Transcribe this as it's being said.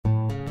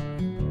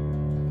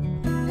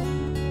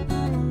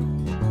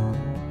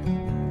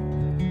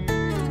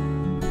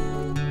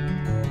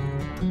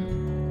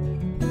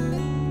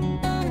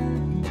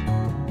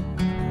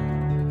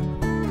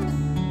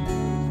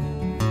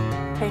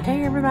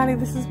Hey everybody,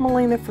 this is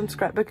Melina from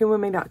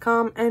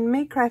ScrapbookingwithME.com and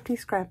Me Crafty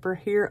Scrapper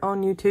here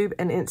on YouTube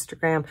and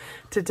Instagram.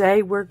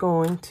 Today we're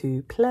going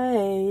to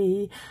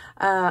play.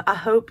 I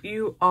hope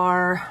you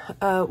are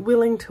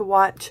willing to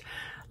watch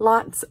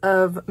lots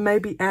of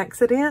maybe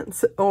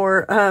accidents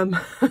or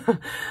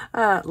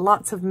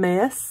lots of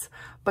mess,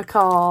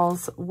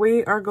 because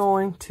we are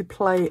going to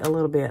play a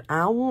little bit.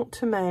 I want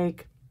to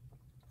make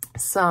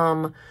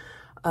some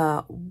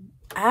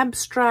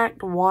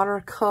abstract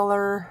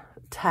watercolor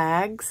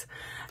tags,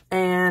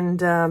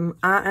 and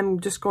I am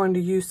just going to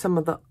use some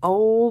of the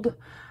old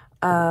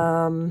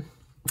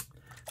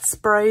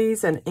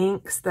sprays and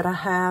inks that I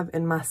have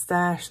in my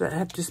stash that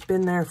have just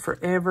been there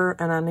forever,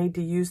 and I need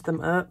to use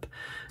them up.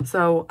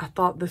 So I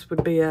thought this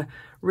would be a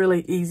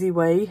really easy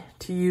way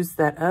to use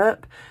that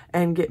up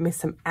and get me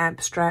some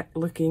abstract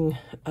looking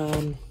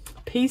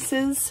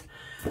pieces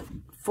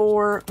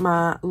for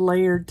my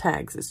layered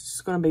tags. It's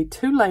just going to be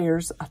 2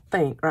 layers, I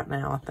think, right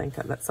now. I think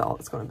that's all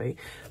it's going to be.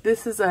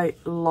 This is a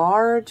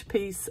large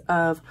piece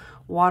of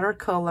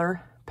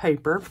watercolor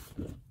paper.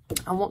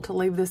 I want to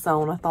leave this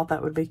on. I thought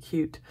that would be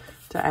cute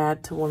to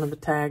add to one of the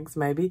tags,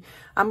 maybe.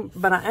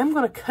 But I am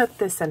going to cut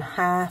this in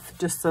half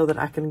just so that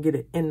I can get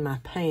it in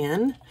my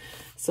pan.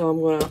 So I'm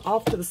going to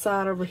off to the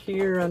side over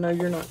here. I know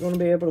you're not going to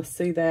be able to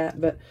see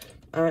that, but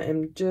I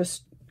am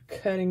just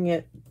cutting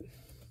it,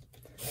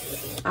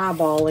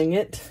 eyeballing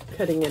it,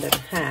 cutting it in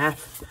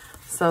half,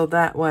 so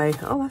that way,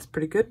 oh, that's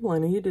pretty good,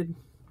 Melina. You did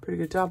a pretty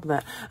good job of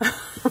that.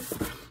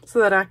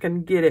 So that I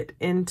can get it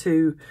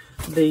into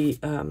the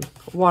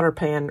water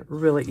pan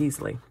really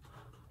easily.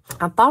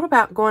 I thought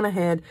about going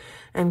ahead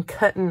and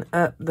cutting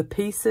up the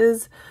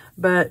pieces,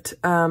 but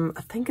I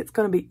think it's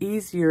going to be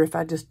easier if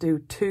I just do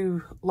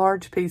 2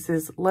 large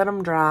pieces, let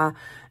them dry,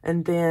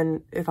 and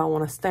then if I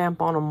want to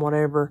stamp on them,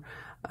 whatever,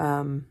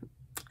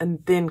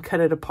 and then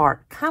cut it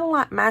apart. Kind of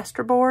like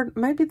masterboard.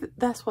 Maybe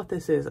that's what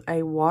this is,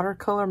 a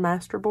watercolor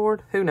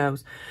masterboard. Who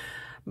knows?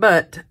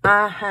 But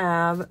I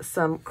have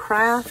some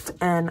craft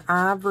and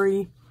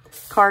ivory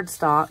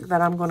cardstock that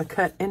I'm going to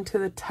cut into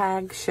the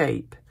tag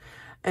shape,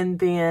 and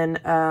then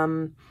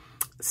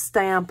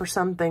stamp or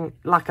something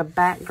like a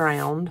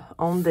background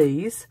on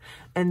these,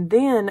 and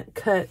then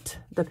cut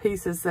the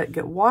pieces that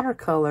get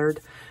watercolored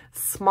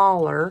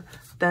smaller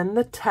than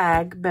the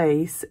tag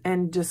base,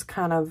 and just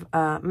kind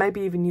of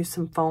maybe even use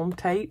some foam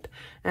tape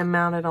and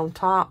mount it on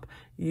top.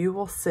 You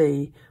will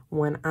see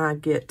when I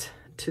get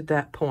to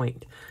that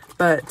point.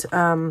 But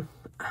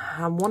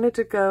I wanted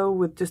to go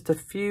with just a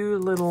few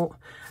little,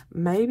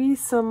 maybe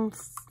some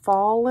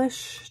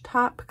fallish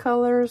type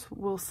colors.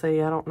 We'll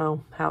see. I don't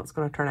know how it's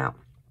going to turn out.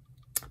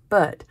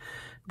 But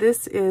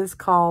this is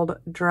called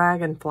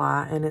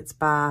Dragonfly, and it's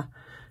by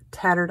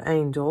Tattered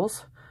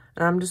Angels.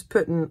 And I'm just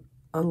putting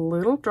a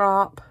little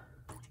drop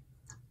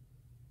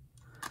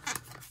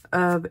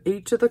of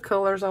each of the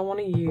colors I want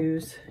to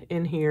use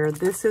in here.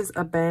 This is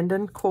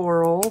Abandoned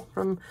Coral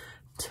from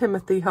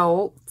Timothy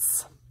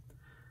Holtz.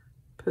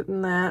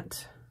 Putting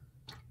that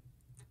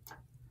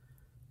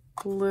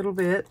a little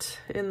bit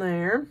in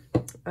there.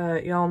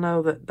 Y'all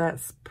know that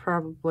that's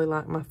probably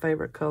like my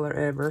favorite color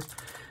ever.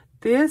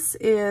 This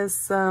is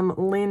some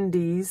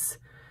Lindy's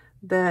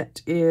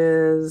that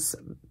is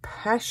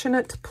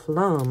Passionate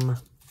Plum.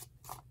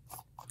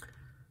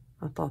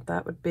 I thought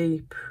that would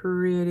be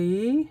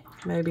pretty,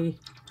 maybe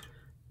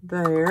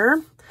there.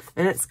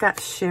 And it's got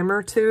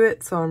shimmer to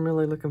it, so I'm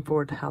really looking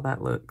forward to how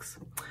that looks.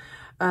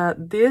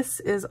 This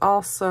is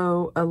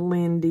also a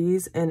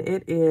Lindy's, and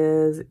it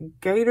is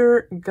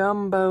Gator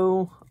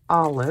Gumbo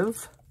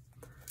Olive.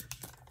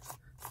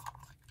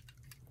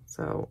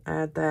 So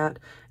add that,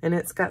 and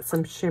it's got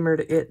some shimmer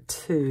to it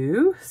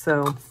too.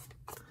 So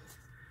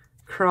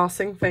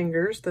crossing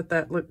fingers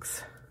that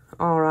looks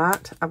all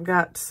right. I've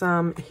got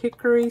some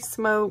Hickory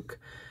Smoke.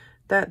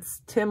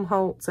 That's Tim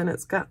Holtz, and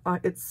it's got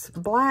like, it's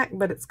black,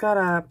 but it's got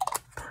a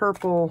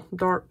purple,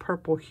 dark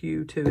purple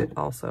hue to it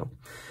also.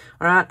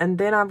 All right, and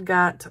then I've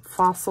got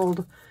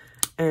Fossiled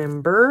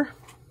Amber,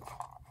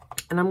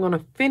 and I'm going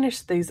to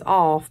finish these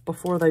off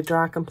before they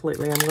dry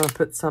completely. I'm going to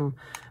put some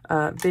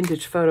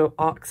Vintage Photo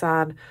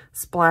Oxide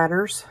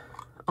splatters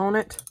on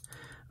it.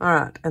 All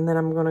right, and then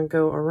I'm going to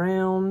go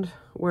around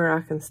where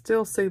I can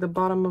still see the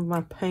bottom of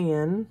my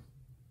pan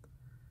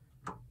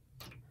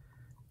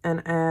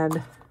and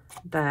add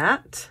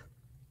that.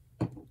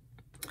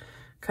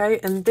 Okay,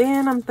 and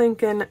then I'm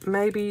thinking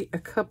maybe a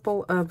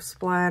couple of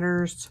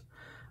splatters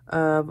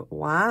of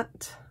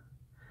white.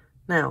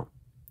 Now,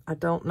 I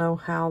don't know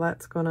how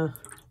that's going to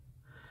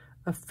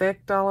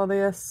affect all of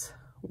this.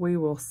 We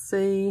will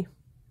see.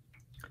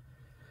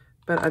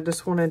 But I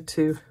just wanted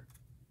to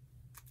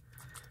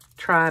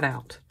try it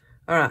out.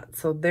 All right,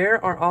 so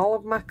there are all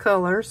of my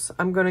colors.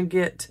 I'm going to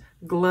get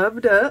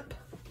gloved up.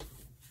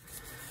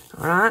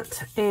 All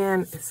right,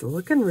 and it's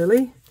looking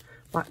really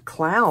like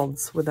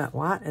clouds with that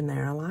white in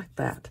there. I like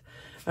that.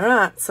 All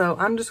right, so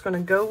I'm just going to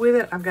go with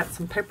it. I've got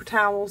some paper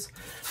towels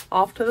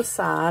off to the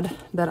side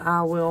that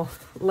I will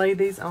lay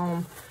these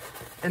on,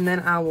 and then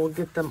I will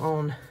get them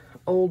on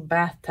old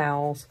bath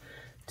towels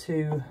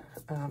to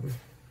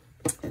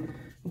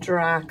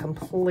dry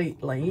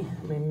completely.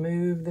 Let me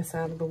move this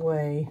out of the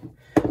way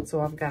so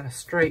I've got a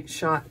straight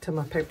shot to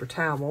my paper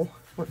towel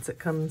once it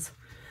comes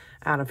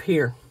out of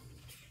here.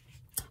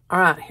 All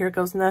right, here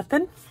goes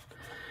nothing.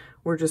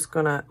 We're just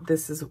gonna,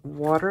 this is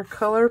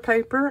watercolor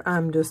paper.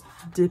 I'm just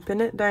dipping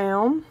it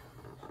down.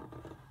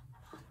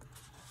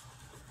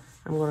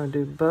 I'm gonna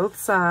do both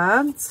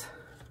sides.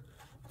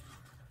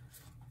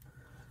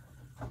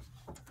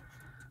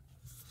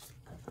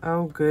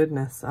 Oh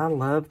goodness, I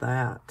love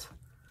that.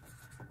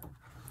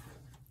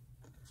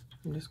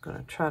 I'm just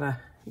gonna try to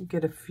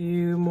get a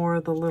few more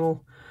of the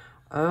little,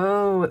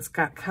 oh, it's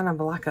got kind of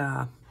like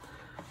a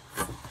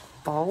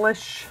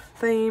fallish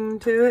theme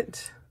to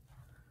it.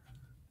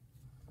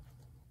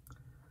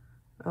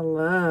 I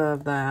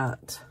love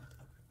that.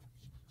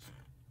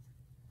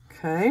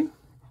 Okay.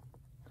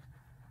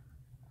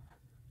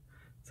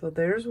 So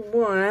there's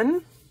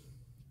one.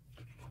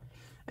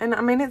 And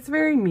I mean, it's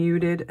very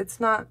muted. It's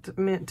not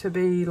meant to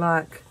be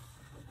like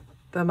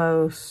the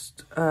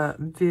most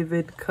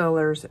vivid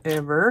colors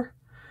ever.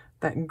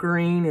 That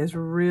green is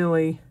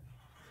really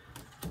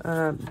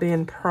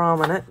being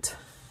prominent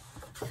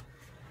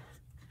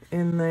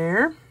in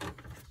there.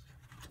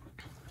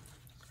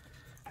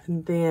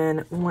 And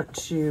then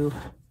once you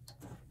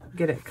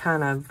get it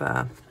kind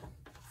of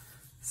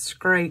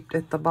scraped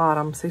at the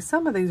bottom, see,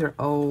 some of these are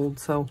old,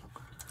 so,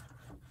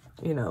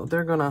 you know,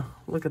 they're gonna,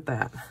 look at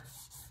that.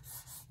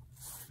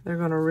 They're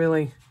gonna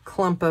really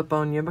clump up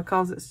on you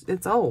because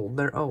it's old,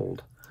 they're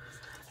old.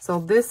 So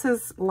this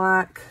is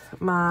like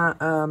my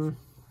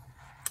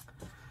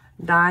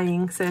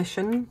dyeing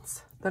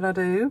sessions that I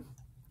do.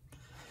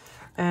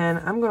 And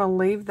I'm gonna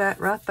leave that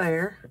right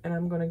there, and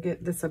I'm gonna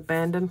get this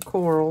abandoned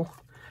coral,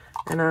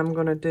 and I'm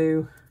gonna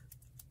do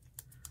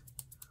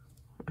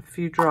a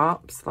few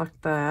drops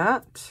like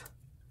that.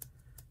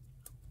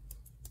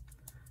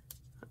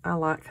 I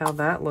like how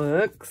that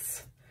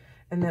looks.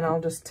 And then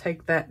I'll just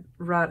take that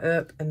right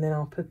up, and then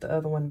I'll put the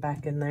other one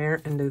back in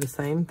there and do the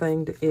same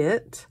thing to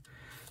it.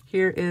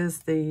 Here is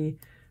the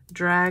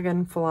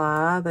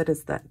dragonfly, that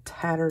is that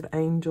Tattered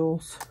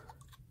Angels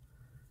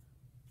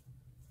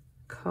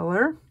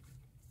color.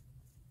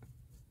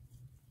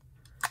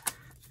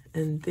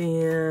 And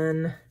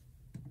then,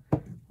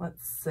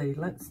 let's see,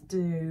 let's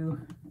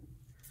do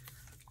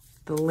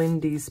the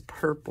Lindy's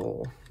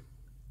purple.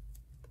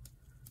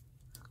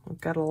 We've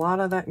got a lot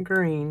of that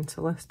green,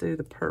 so let's do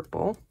the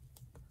purple.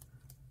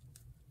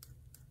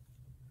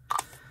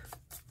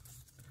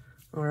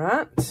 All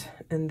right,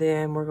 and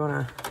then we're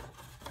gonna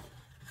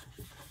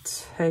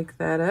take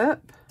that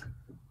up.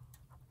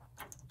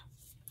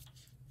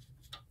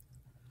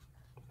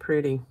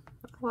 Pretty,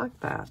 I like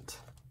that.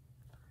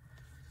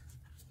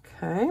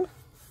 Okay.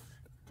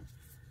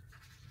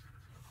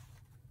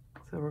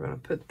 So we're gonna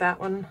put that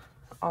one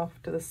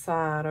off to the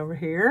side over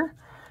here.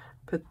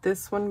 Put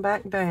this one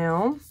back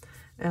down,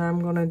 and I'm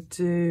gonna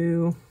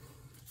do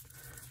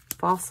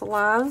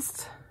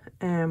fossilized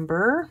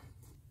amber.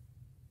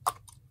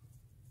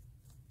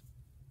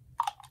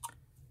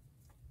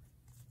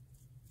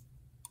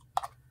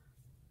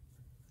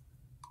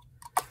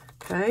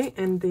 Okay,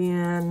 and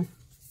then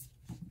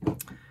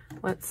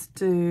let's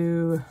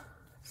do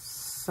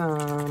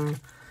some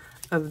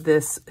of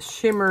this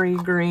shimmery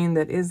green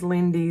that is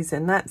Lindy's,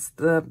 and that's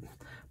the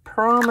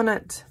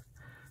prominent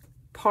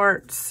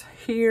parts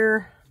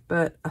here,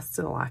 but I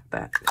still like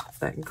that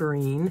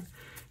green.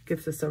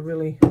 Gives us a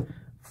really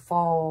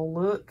fall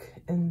look.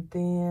 And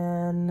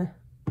then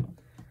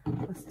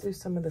let's do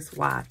some of this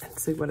white and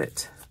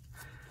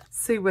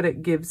see what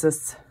it gives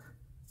us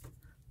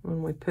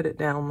when we put it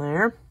down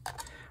there.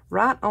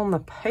 Right on the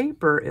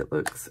paper, it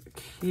looks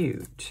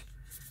cute,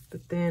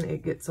 but then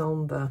it gets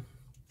on the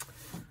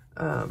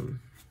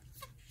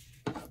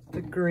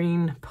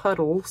green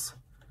puddles,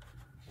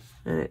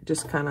 and it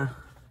just kind of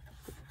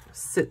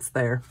sits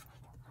there.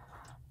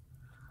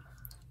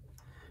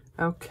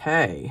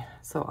 Okay,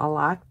 so I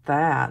like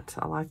that.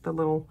 I like the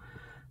little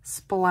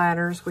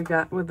splatters we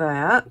got with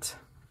that.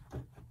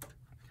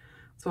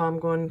 So I'm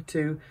going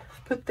to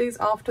put these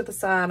off to the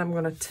side. I'm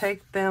going to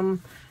take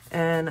them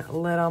and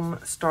let them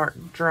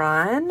start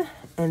drying,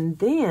 and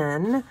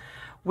then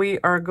we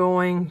are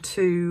going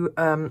to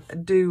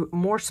do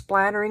more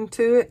splattering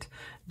to it,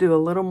 do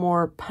a little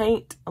more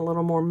paint, a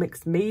little more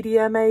mixed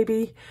media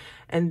maybe,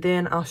 and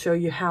then I'll show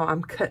you how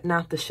I'm cutting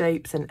out the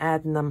shapes and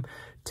adding them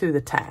to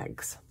the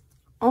tags.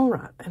 All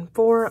right, and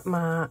for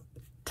my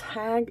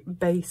tag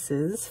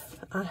bases,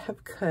 I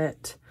have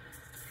cut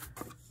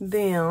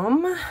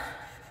them,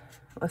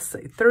 let's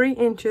see, 3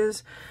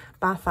 inches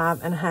by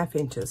 5.5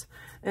 inches.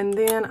 And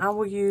then I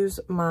will use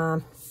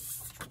my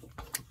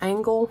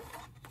angle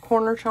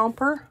corner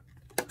chomper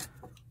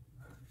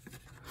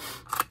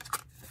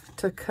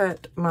to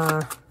cut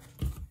my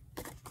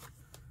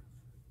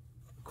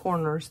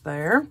corners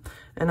there.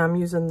 And I'm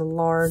using the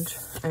large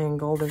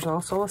angle. There's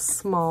also a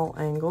small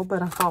angle,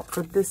 but I thought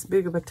for this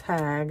big of a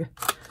tag,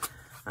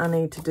 I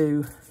need to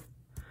do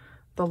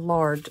the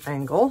large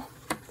angle.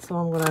 So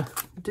I'm gonna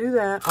do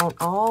that on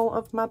all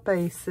of my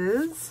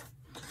bases.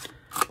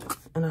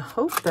 And I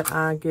hope that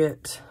I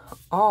get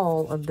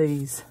all of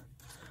these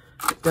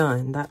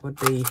done. That would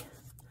be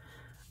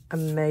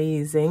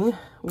amazing,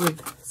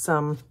 with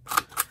some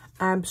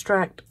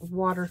abstract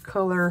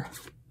watercolor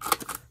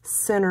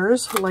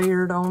centers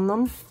layered on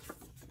them.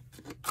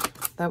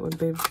 That would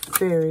be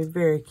very,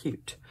 very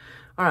cute.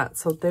 All right,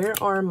 so there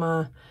are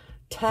my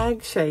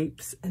tag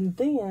shapes, and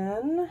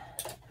then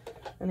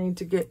I need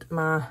to get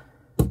my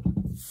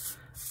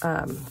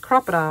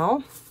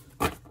crocodile,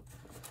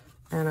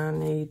 and I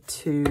need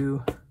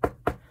to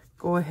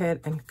go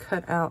ahead and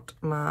cut out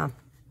my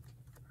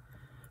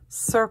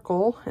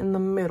circle in the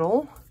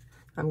middle.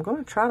 I'm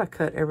going to try to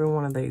cut every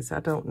one of these.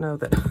 I don't know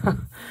that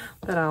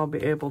that I'll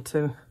be able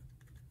to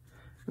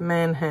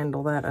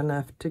manhandle that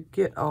enough to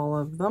get all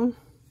of them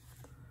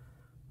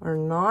or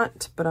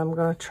not, but I'm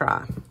going to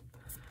try.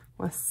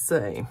 Let's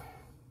see.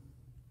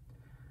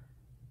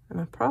 And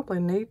I probably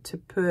need to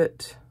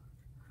put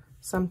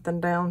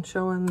something down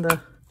showing the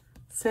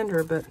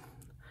center, but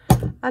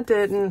I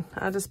didn't.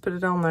 I just put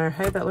it on there.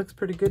 Hey, that looks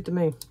pretty good to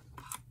me.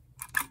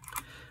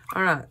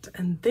 All right,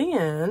 and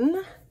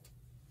then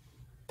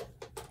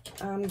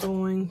I'm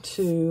going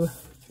to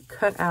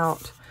cut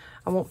out,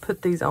 I won't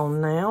put these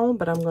on now,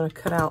 but I'm going to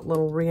cut out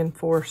little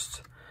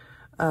reinforced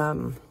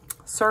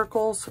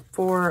circles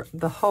for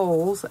the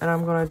holes, and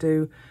I'm going to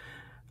do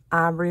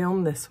ivory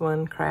on this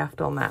one,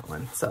 craft on that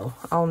one. So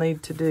I'll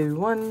need to do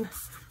 1,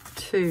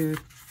 2,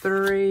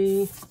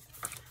 3,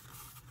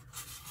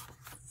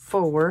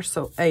 4,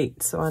 so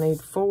 8. So I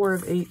need 4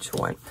 of each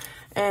one.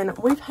 And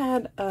we've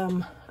had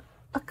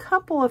a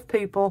couple of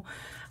people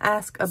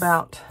ask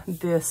about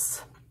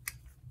this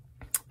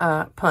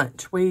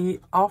punch. We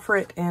offer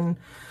it in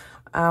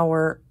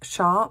our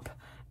shop,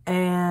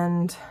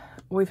 and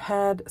we've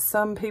had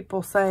some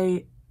people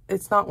say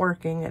it's not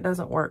working, it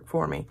doesn't work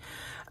for me.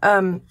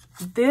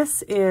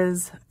 This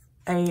is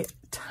a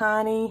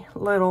tiny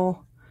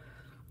little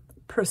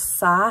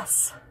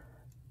precise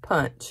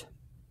punch,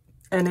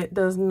 and it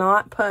does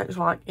not punch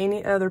like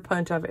any other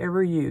punch I've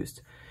ever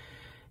used.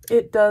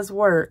 It does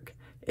work.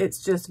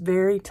 It's just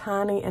very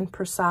tiny and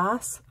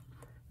precise.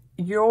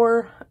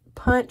 Your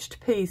punched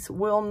piece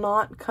will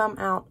not come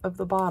out of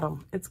the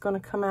bottom. It's going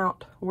to come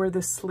out where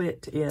the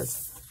slit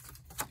is.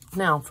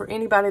 Now, for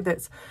anybody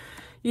that's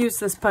used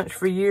this punch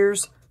for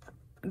years,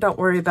 don't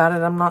worry about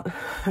it. I'm not,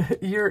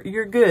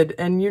 you're good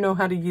and you know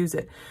how to use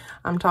it.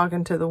 I'm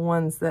talking to the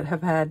ones that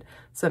have had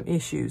some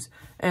issues.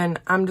 And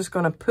I'm just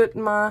going to put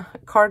my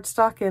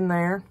cardstock in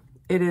there.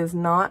 It is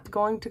not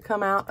going to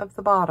come out of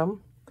the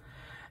bottom.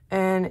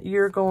 And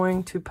you're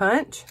going to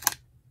punch,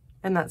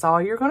 and that's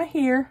all you're going to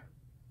hear.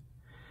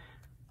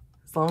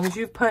 As long as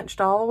you've punched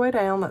all the way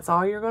down, that's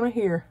all you're going to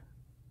hear.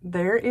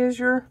 There is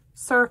your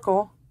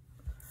circle,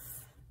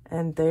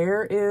 and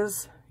there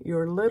is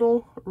your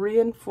little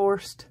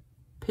reinforced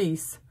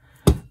piece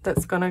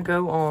that's going to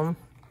go on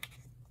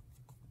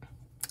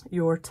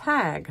your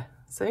tag.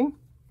 See?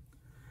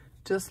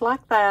 Just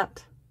like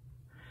that.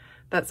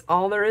 That's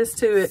all there is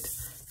to it.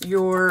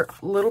 Your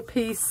little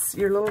piece,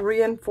 your little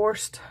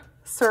reinforced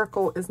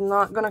circle is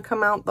not going to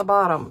come out the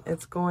bottom.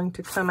 It's going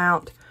to come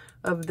out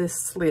of this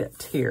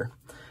slit here.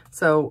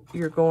 So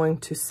you're going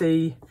to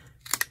see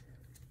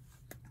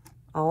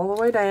all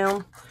the way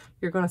down.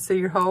 You're going to see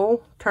your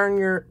hole. Turn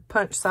your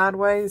punch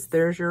sideways.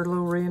 There's your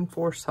little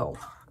reinforced hole.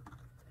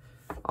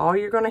 All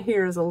you're going to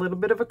hear is a little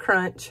bit of a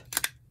crunch.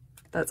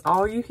 That's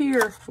all you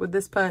hear with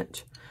this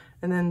punch.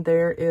 And then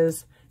there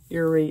is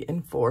your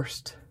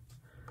reinforced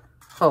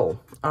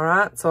hole. All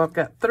right, so I've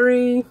got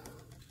 3.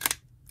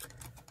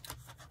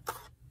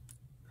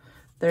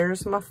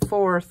 There's my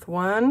 4th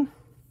one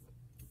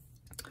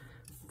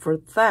for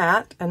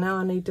that. And now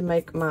I need to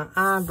make my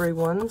ivory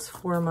ones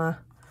for my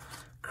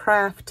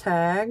craft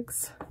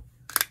tags.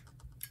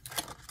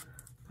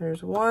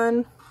 There's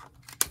 1,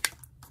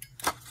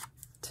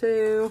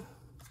 2,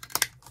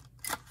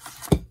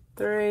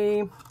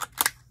 3,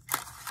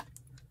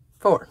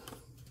 4.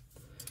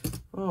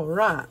 All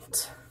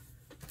right.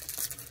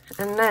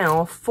 And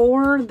now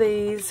for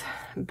these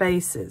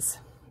bases,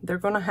 they're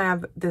going to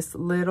have this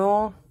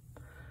little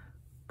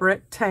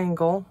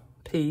rectangle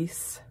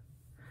piece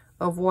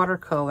of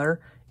watercolor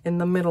in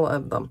the middle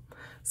of them.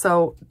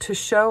 So to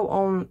show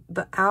on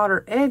the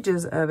outer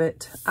edges of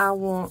it, I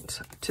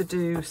want to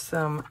do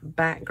some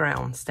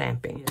background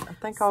stamping. I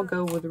think I'll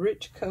go with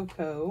rich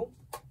cocoa,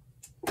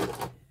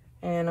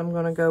 and I'm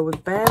going to go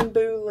with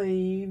bamboo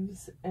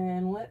leaves,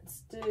 and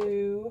let's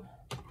do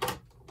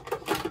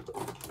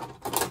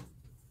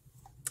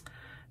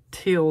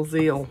teal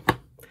zeal.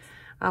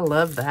 I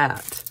love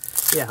that.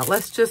 Yeah,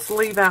 let's just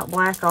leave out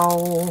black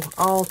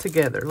all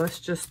together. Let's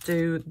just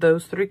do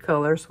those 3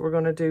 colors. We're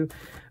going to do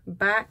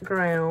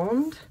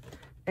background,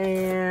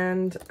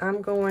 and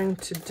I'm going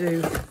to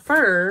do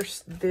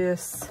first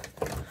this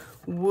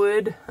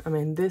wood. I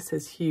mean, this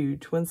is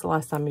huge. When's the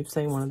last time you've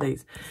seen one of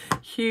these?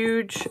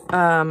 Huge.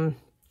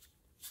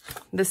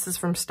 This is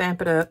from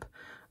Stamp It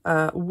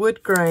Up.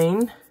 Wood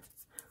grain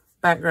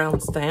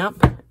background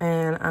stamp,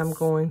 and I'm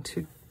going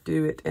to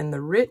do it in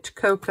the rich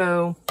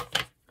cocoa.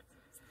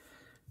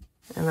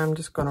 And I'm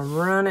just going to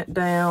run it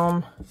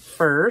down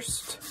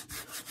first,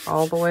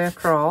 all the way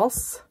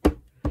across.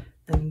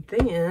 And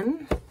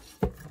then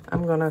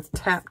I'm going to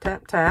tap,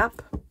 tap,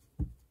 tap.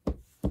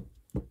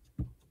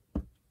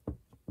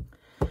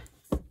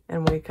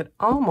 And we could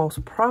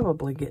almost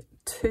probably get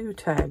 2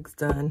 tags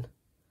done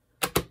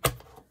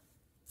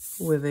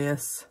with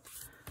this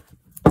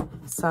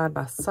side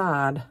by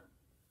side.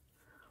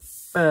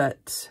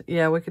 But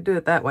yeah, we could do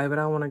it that way, but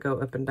I want to go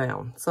up and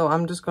down. So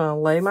I'm just going to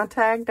lay my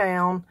tag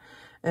down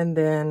and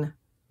then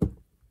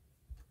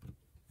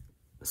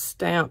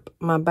stamp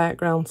my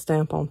background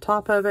stamp on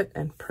top of it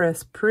and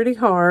press pretty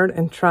hard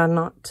and try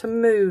not to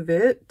move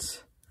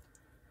it.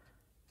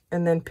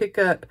 And then pick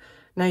up.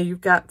 Now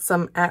you've got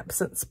some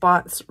absent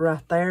spots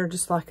right there,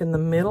 just like in the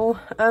middle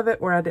of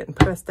it where I didn't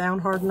press down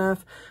hard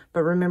enough.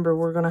 But remember,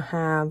 we're going to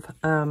have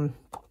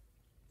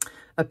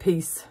a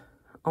piece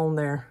on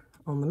there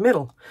on the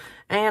middle.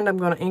 And I'm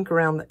going to ink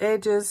around the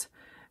edges.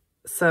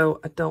 So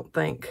I don't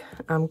think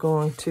I'm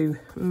going to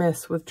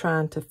mess with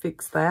trying to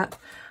fix that.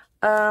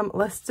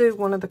 Let's do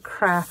one of the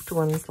craft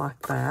ones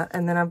like that.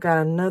 And then I've got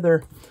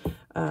another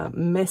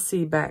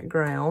messy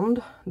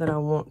background that I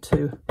want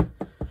to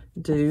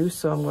do.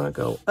 So I'm going to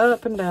go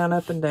up and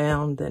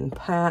down, then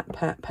pat,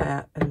 pat,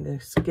 pat, and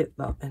just get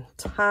the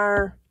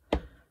entire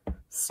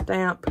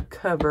stamp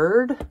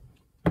covered.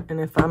 And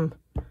if I'm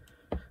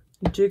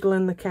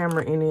jiggling the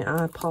camera any,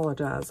 I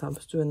apologize. I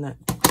was doing that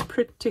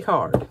pretty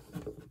hard.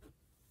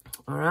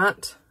 All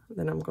right,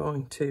 then I'm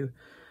going to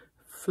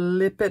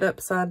flip it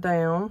upside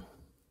down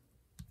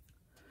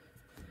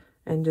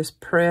and just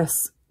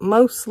press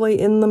mostly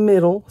in the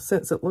middle,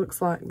 since it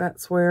looks like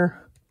that's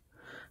where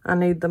I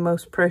need the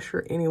most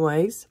pressure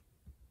anyways.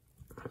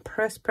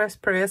 Press, press,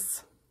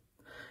 press.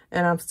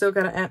 And I've still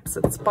got an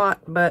absent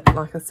spot, but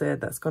like I said,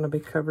 that's going to be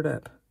covered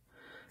up.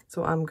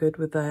 So I'm good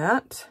with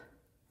that.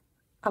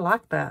 I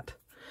like that.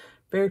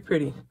 Very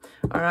pretty.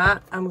 All right,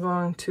 I'm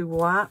going to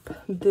wipe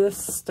this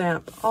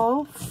stamp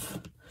off.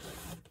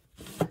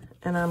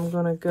 And I'm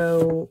going to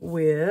go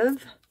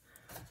with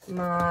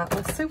my,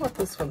 let's see what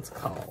this one's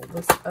called.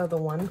 This other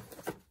one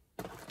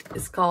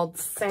is called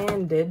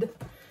Sanded.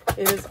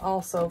 It is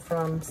also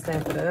from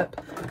Stamp It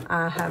Up.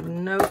 I have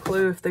no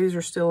clue if these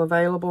are still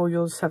available.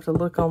 You'll just have to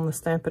look on the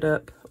Stamp It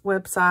Up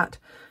website.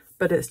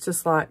 But it's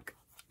just like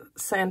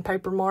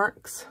sandpaper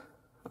marks.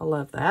 I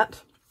love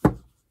that.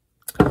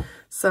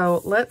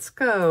 So let's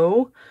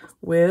go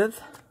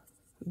with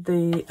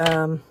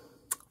the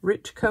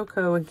Rich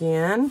Cocoa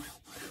again.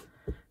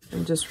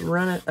 And just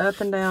run it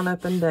up and down,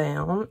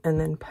 and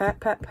then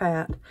pat, pat,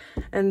 pat.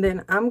 And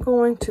then I'm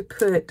going to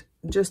put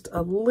just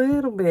a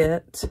little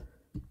bit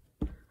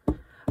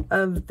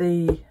of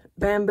the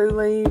bamboo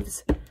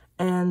leaves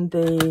and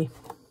the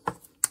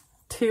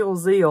teal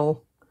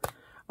zeal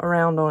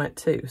around on it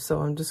too. So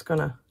I'm just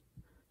gonna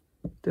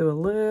do a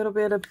little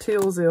bit of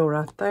teal zeal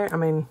right there. I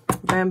mean,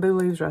 bamboo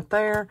leaves right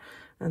there.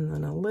 And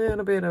then a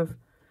little bit of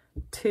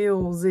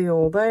teal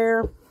zeal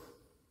there.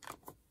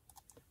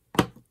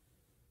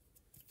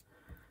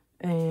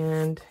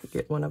 And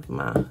get one of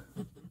my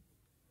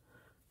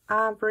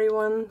ivory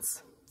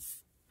ones.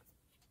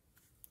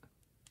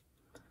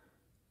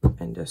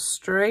 And just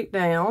straight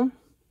down.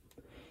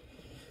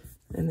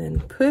 And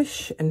then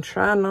push and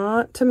try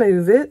not to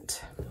move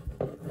it.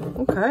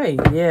 Okay,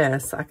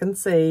 yes, I can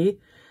see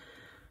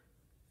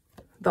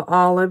the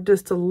olive,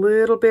 just a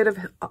little bit of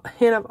a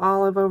hint of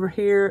olive over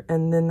here.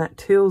 And then that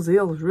teal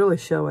zeal is really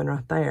showing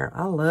right there.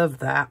 I love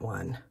that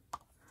one.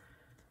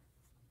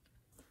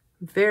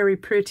 Very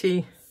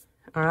pretty.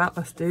 All right,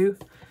 let's do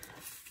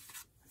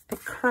a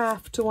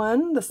craft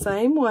one the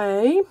same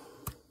way.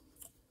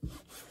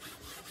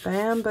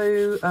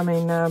 Bamboo,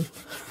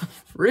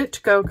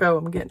 Rich Cocoa.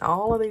 I'm getting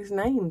all of these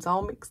names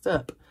all mixed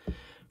up.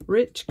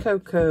 Rich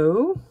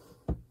Cocoa.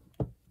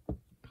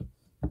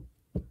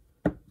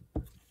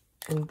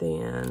 And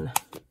then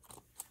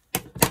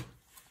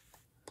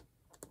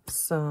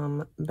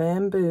some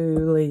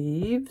bamboo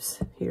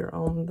leaves here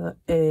on the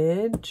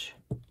edge.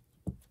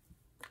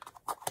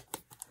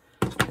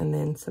 And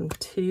then some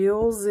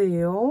teal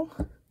zeal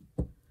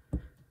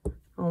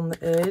on the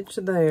edge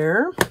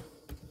there.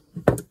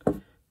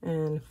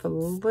 And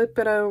flip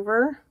it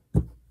over.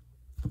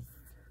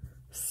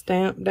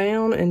 Stamp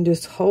down and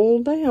just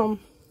hold down.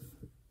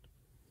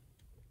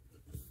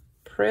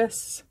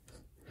 Press,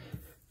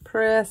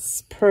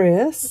 press,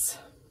 press.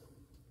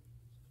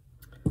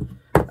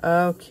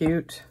 Oh,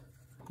 cute.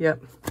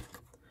 Yep.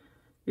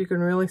 You can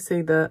really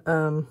see the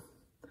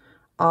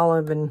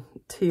olive and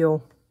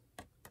teal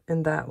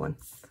in that one.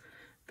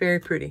 Very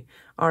pretty.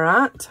 All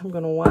right, I'm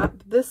going to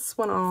wipe this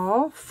one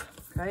off.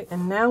 Okay,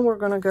 and now we're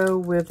going to go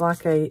with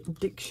like a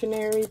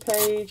dictionary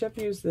page. I've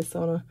used this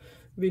on a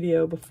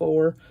video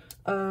before.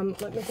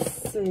 Let me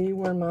see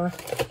where my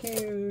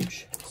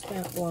huge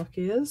stamp block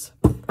is.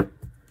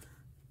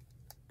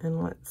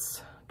 And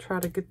let's try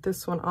to get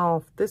this one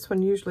off. This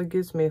one usually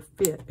gives me a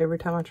fit every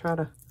time I try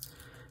to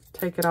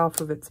take it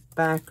off of its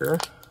backer.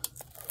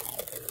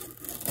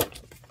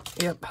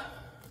 Yep,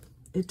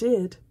 it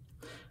did.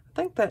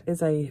 I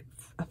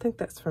think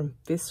that's from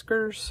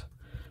Fiskars.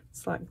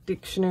 It's like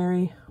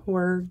dictionary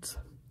words.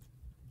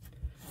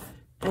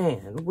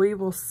 And we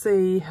will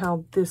see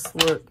how this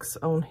looks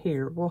on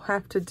here. We'll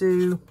have to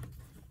do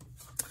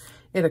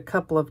it a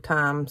couple of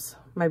times,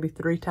 maybe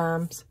 3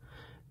 times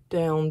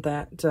down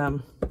that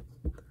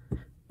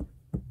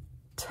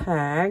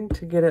tag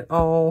to get it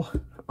all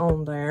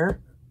on there.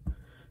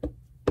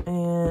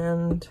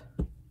 And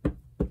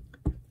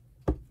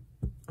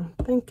I'm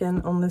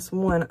thinking on this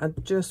one, I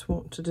just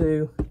want to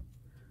do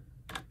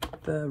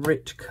the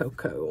rich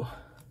cocoa.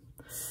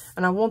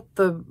 And I want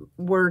the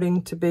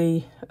wording to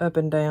be up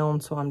and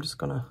down, so I'm just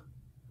gonna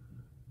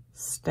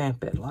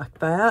stamp it like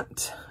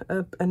that,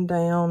 up and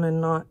down and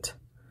not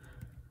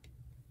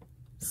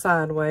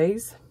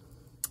sideways.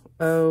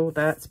 Oh,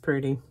 that's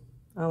pretty.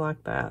 I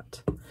like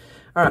that.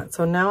 All right,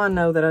 so now I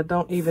know that I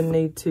don't even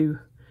need to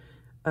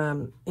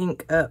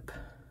ink up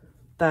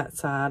that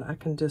side. I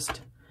can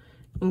just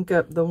ink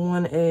up the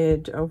one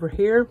edge over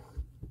here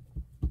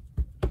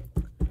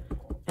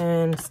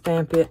and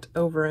stamp it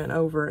over and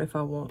over if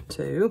I want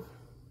to.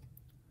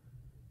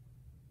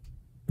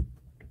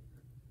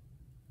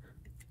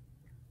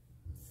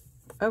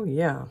 Oh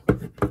yeah,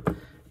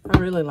 I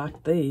really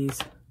like these.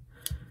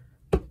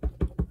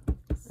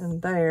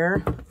 And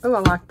there, oh, I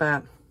like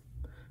that.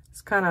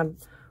 It's kind of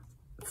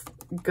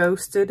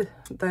ghosted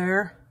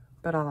there,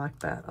 but I like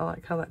that. I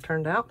like how that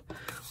turned out.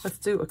 Let's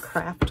do a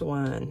craft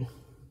one.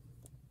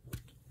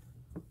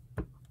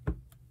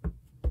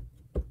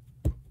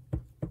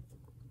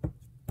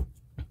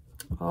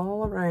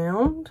 All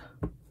around.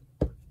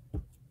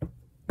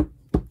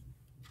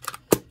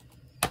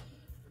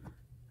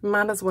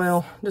 Might as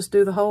well just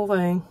do the whole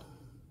thing.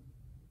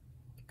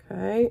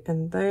 Okay,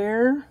 and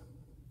there.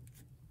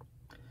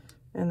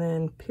 And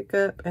then pick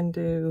up and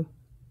do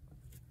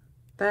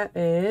that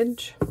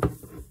edge.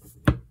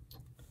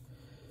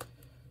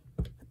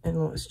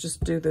 And let's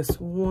just do this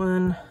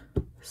one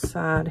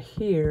side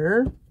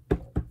here.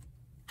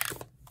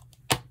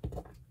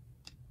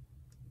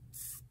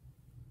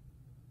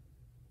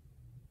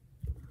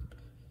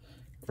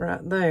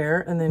 Right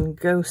there, and then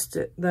ghost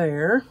it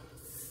there.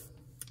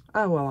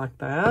 Oh, I like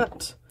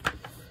that.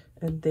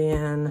 And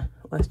then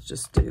let's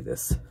just do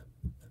this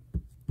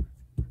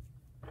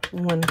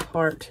one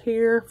part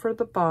here for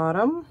the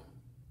bottom.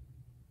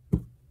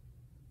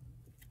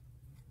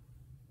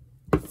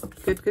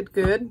 Good, good,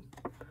 good.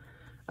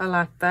 I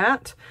like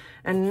that.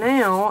 And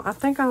now I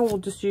think I will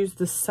just use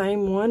the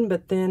same one,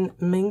 but then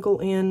mingle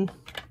in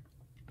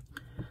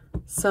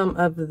some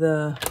of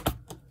the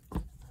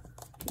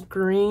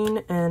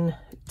green and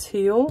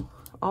teal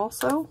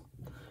also.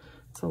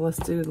 So let's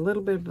do a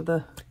little bit of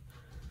the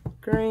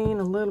green,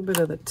 a little bit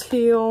of the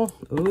teal.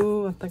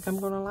 Ooh, I think I'm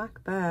gonna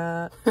like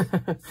that.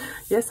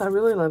 Yes, I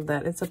really love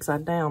that. It's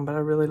upside down, but I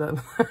really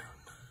love that.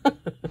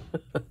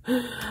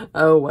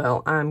 Oh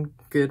well, I'm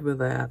good with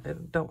that.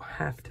 It don't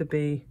have to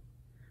be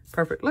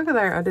perfect. Look at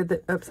there, I did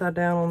the upside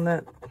down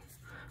on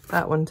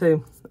that one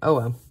too. Oh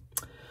well.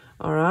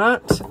 All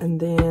right, and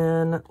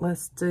then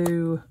let's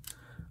do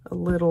a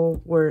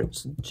little where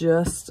it's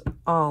just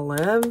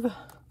olive.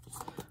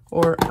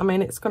 Or, I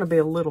mean, it's going to be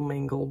a little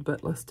mingled,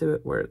 but let's do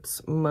it where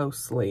it's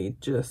mostly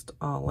just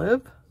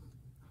olive.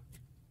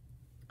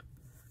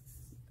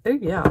 Oh,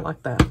 yeah, I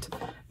like that.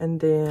 And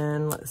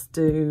then let's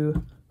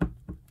do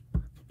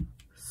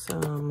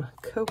some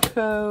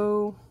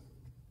cocoa.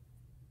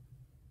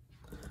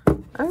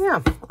 Oh,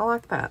 yeah, I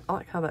like that. I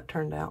like how that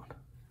turned out.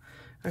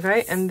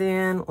 Okay, and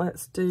then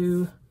let's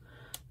do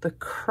the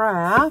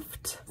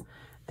craft.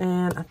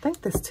 And I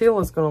think this teal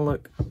is going to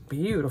look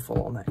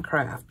beautiful on that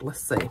craft.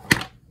 Let's see.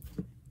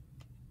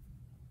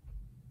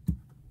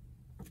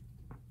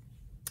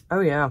 Oh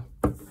yeah,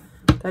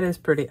 that is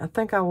pretty. I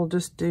think I will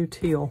just do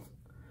teal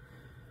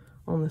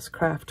on this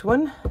craft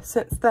one,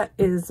 since that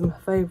is my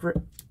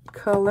favorite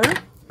color.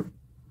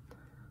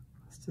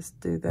 Let's just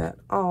do that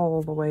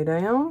all the way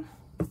down.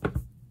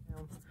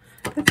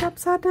 It's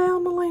upside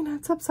down, Melina.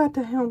 It's upside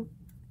down.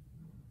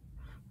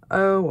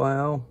 Oh,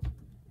 wow.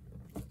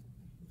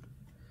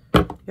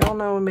 Y'all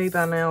know me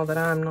by now that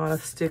I'm not a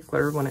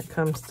stickler when it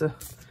comes to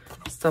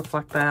stuff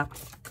like that.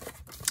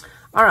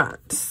 All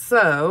right,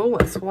 so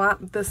let's wipe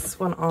this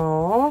one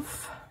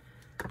off.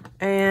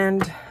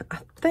 And I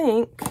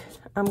think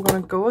I'm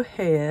gonna go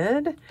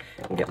ahead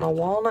and get my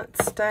walnut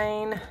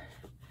stain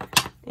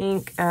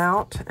ink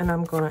out, and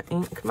I'm gonna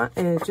ink my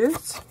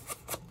edges.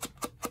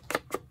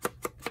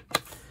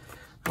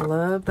 I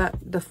love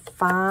that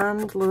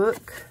defined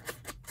look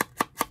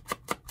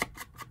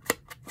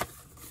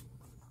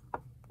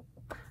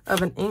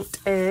of an inked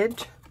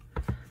edge.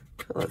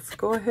 So let's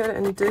go ahead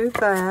and do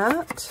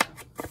that.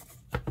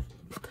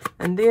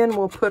 And then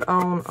we'll put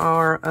on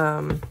our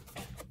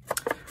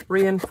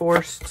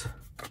reinforced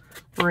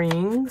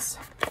rings.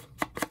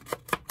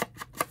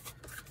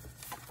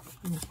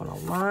 I'm just gonna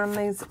line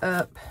these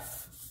up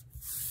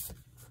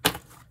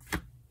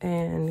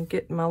and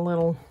get my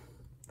little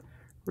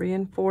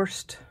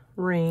reinforced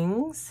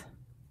rings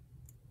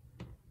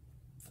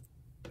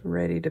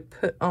ready to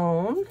put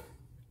on.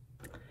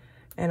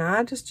 And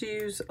I just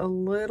use a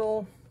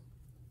little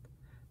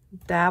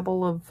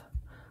dabble of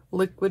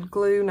liquid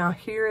glue. Now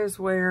here is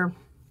where,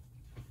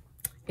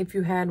 if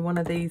you had one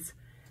of these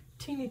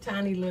teeny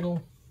tiny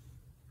little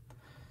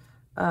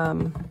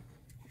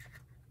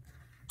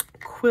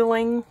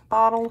quilling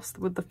bottles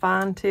with the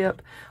fine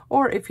tip,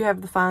 or if you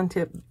have the fine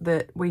tip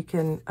that we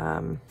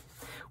can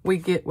we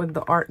get with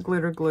the art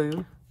glitter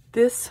glue.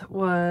 This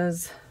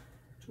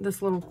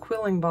little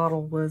quilling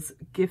bottle was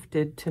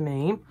gifted to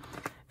me,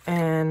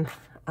 and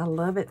I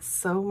love it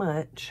so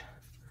much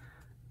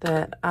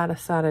that I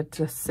decided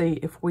to see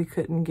if we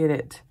couldn't get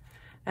it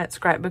at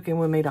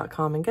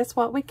scrapbookingwithme.com, and guess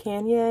what? We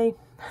can, yay.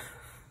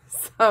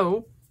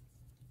 So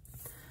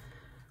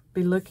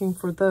be looking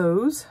for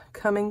those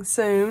coming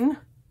soon.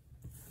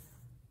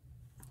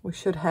 We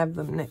should have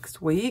them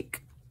next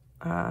week.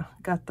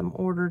 Got them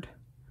ordered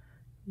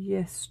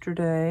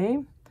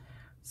yesterday.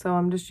 So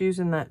I'm just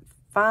using that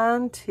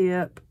fine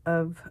tip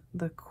of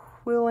the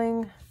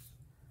quilling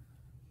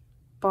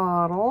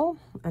bottle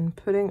and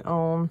putting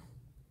on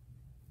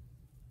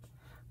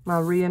my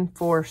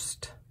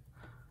reinforced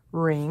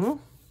ring.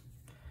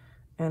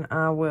 And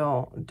I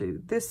will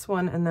do this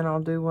one, and then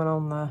I'll do one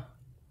on the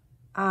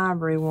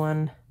ivory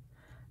one,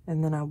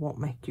 and then I won't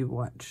make you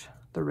watch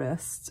the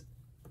rest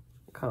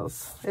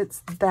because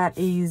it's that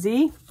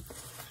easy.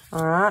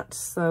 All right,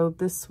 so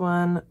this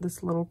one,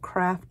 this little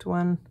craft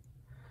one,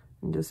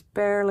 I'm just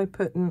barely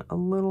putting a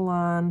little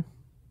line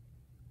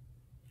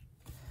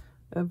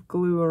of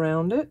glue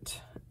around it,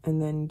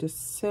 and then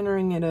just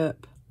centering it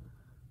up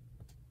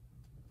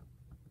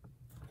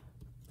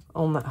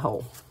on that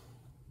hole.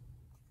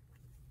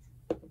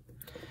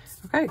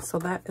 Okay, so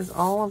that is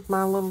all of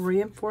my little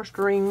reinforced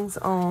rings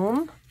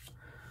on.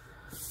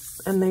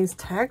 And these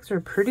tags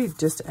are pretty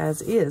just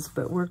as is,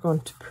 but we're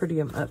going to pretty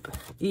them up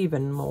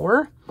even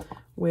more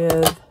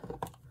with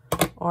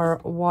our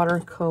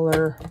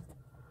watercolor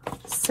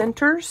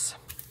centers.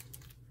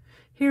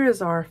 Here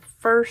is our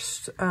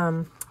first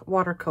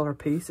watercolor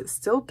piece. It's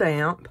still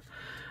damp.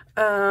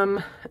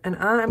 And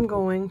I'm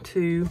going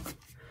to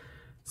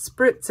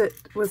spritz it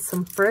with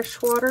some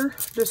fresh water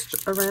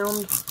just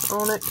around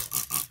on it.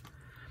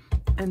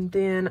 And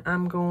then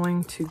I'm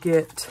going to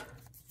get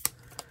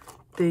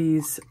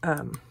these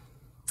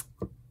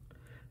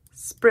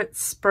spritz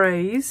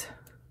sprays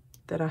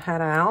that I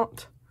had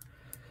out,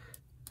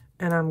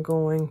 and I'm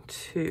going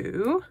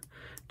to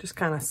just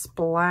kind of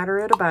splatter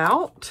it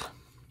about.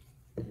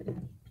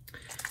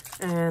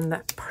 And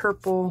that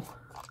purple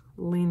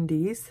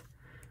Lindy's,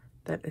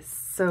 that is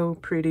so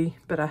pretty,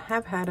 but I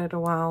have had it a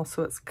while,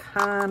 so it's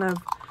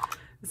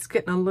it's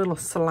getting a little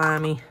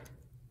slimy.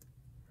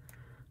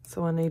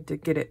 So I need to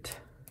get it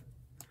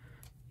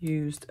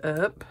used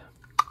up.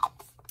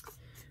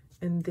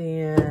 And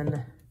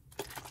then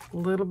a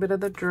little bit of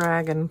the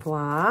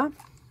dragonfly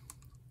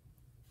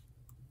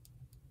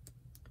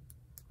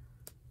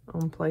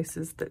on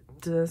places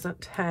that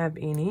doesn't have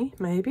any,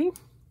 maybe.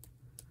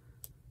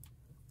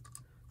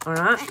 All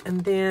right,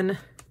 and then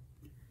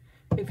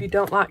if you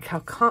don't like how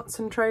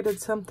concentrated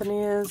something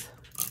is,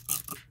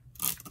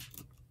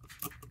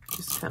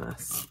 just kind of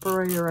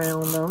spray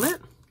around on it,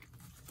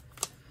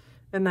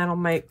 and that'll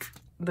make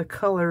the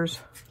colors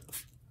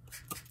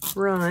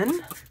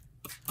run.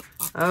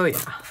 Oh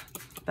yeah,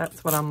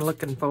 that's what I'm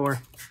looking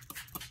for.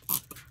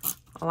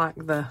 I like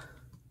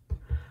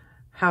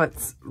how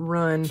it's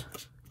run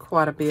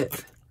quite a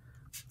bit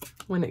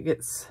when it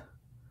gets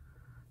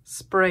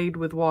sprayed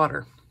with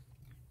water.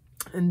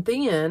 And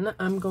then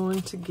I'm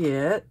going to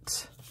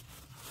get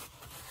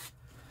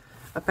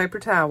a paper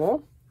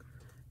towel,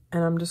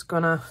 and I'm just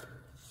gonna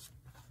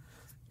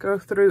go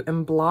through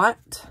and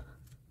blot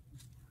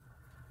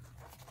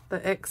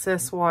the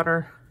excess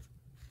water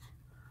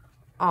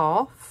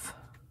off.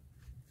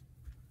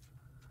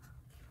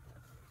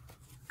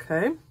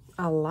 Okay,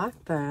 I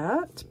like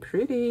that.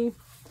 Pretty.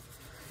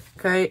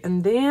 Okay,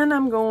 and then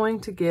I'm going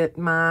to get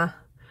my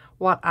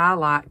what I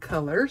like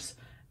colors,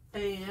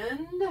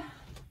 and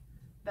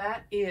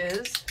that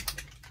is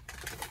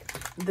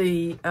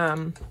the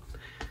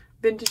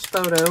Vintage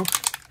Photo.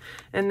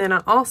 And then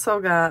I also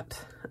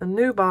got a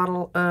new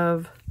bottle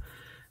of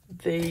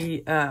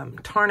the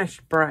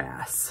tarnished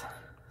brass.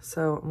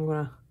 So I'm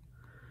going to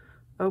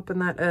open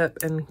that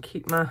up and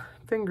keep my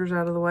fingers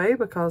out of the way,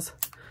 because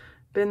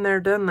been there,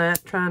 done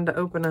that, trying to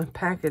open a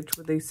package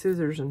with these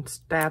scissors and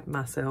stabbed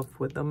myself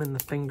with them in the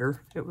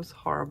finger. It was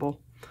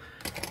horrible.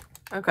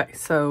 Okay,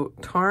 so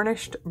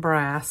tarnished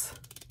brass.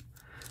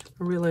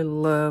 I really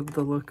love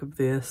the look of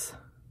this.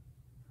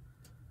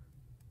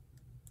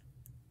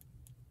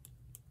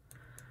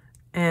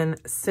 And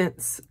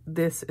since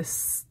this is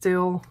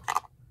still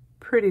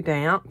pretty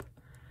damp,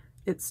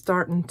 it's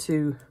starting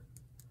to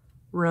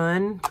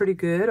run pretty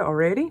good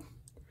already.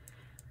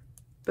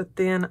 But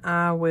then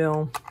I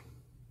will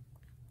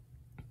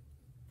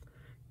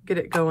get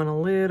it going a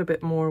little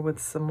bit more with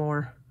some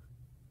more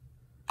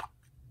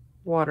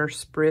water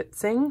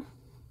spritzing.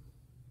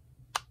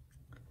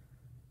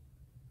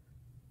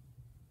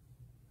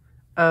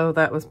 Oh,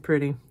 that was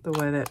pretty, the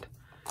way that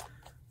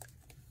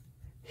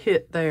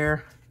hit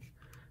there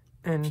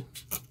and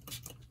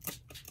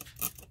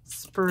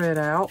spread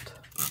out.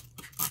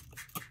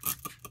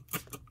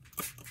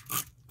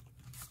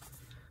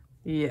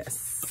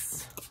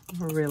 Yes,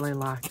 I really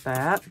like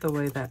that, the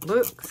way that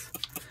looks.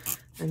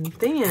 And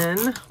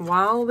then,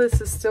 while this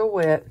is still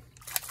wet,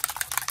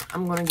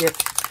 I'm going to get,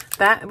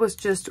 that was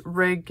just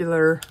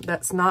regular,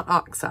 that's not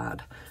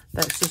oxide.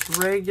 That's just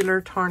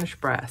regular tarnished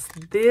brass.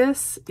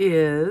 This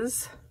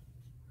is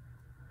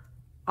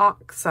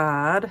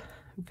oxide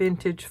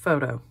vintage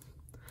photo.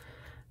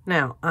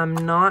 Now, I'm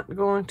not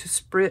going to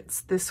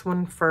spritz this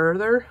one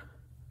further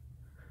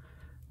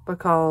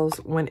because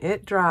when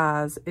it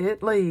dries,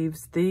 it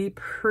leaves the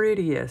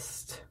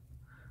prettiest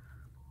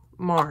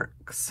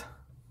marks.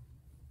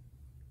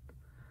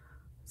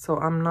 So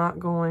I'm not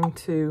going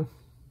to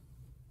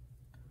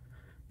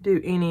do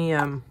any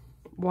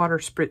water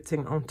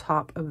spritzing on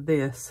top of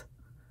this.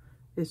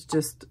 It's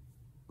just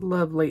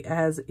lovely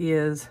as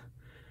is,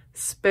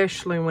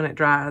 especially when it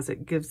dries.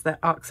 It gives that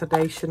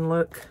oxidation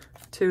look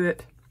to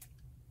it.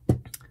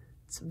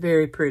 It's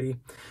very pretty.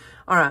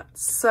 All right,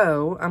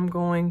 so I'm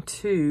going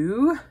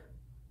to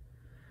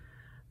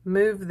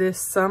move this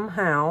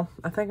somehow.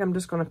 I think I'm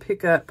just going to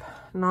pick up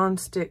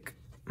nonstick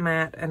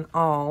mat and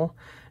all,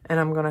 and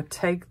I'm going to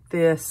take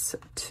this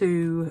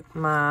to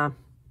my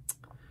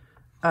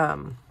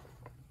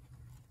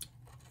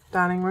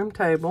dining room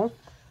table.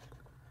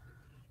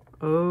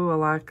 Oh, I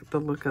like the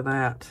look of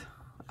that.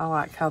 I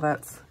like how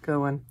that's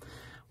going.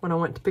 When I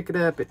went to pick it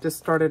up, it just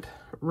started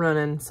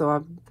running, so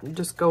I'm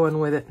just going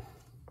with it.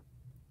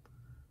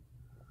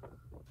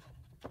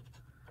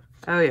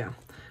 Oh yeah,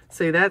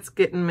 see, that's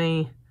getting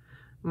me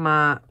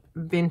my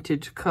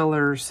vintage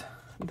colors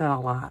that I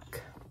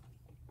like,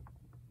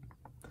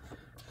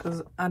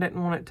 because I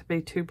didn't want it to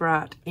be too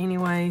bright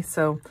anyway,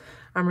 so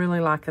I'm really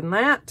liking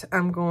that.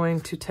 I'm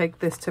going to take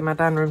this to my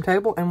dining room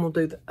table and we'll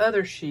do the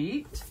other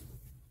sheet.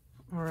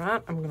 All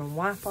right, I'm going to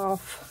wipe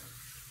off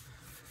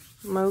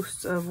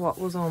most of what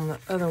was on the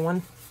other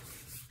one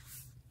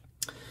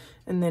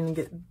and then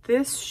get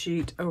this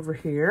sheet over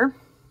here.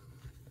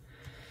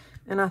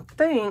 And I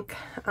think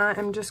I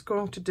am just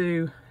going to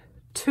do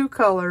 2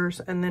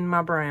 colors and then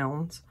my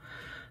browns.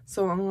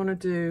 So I'm going to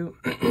do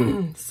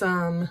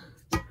some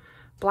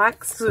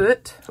black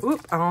soot.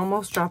 Oop, I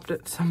almost dropped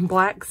it. Some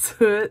black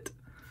soot.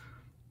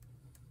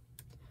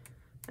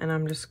 And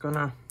I'm just going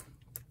to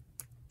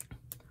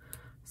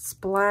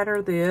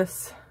splatter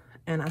this.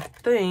 And I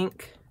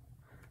think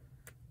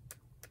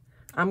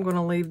I'm going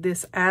to leave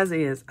this as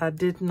is. I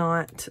did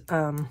not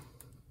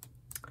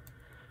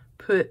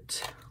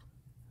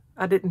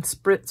I didn't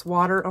spritz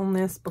water on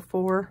this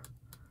before.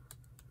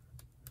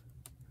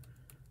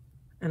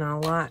 And I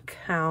like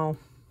how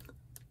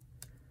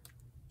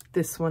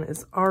this one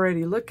is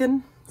already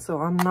looking. So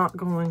I'm not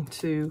going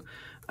to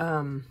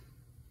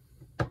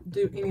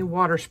do any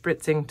water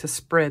spritzing to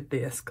spread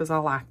this because I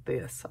like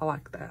this. I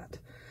like that.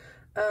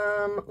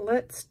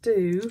 Let's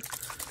do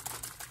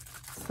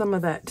some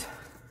of that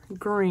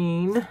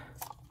green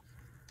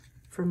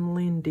from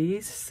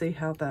Lindy's. See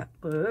how that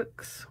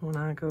looks when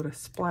I go to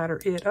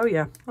splatter it. Oh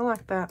yeah, I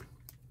like that.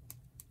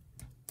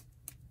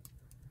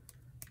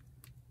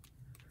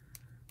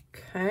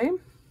 Okay.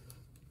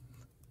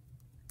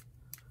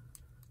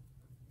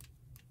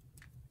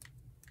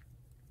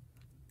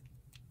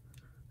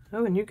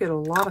 Oh, and you get a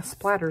lot of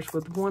splatters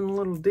with one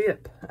little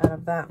dip out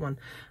of that one.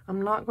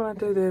 I'm not going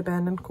to do the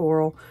abandoned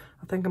coral.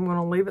 I think I'm going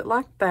to leave it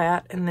like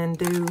that and then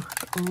do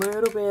a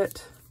little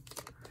bit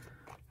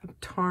of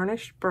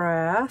tarnished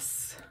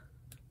brass.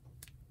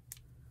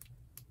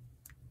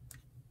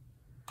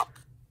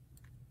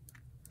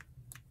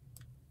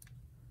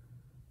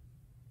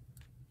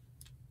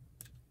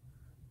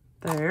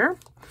 There.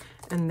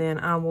 And then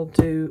I will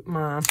do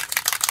my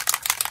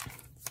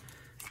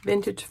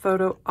vintage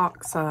photo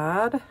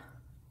oxide.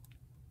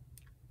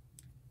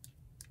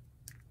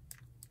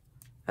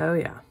 Oh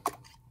yeah.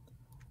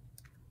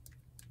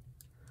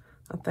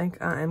 I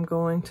think I am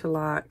going to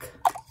like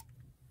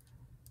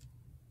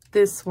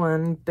this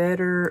one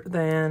better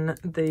than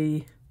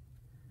the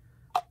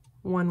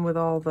one with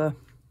all the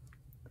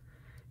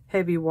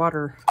heavy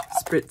water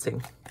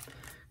spritzing.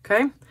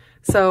 Okay,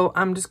 so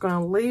I'm just going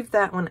to leave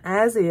that one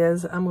as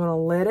is. I'm going to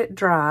let it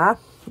dry.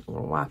 I'm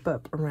going to wipe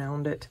up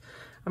around it.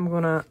 I'm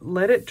going to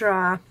let it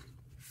dry.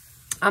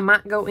 I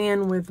might go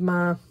in with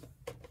my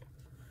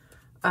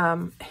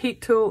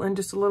heat tool in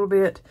just a little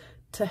bit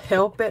to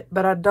help it,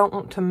 but I don't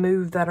want to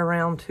move that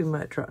around too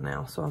much right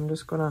now. So I'm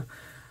just going to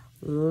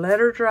let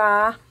her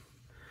dry.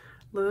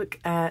 Look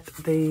at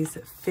these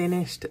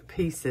finished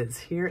pieces.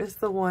 Here is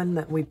the one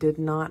that we did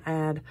not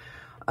add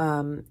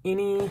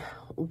any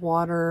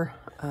water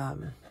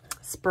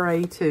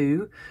spray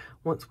to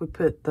once we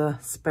put the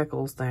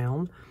speckles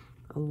down.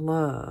 I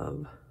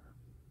love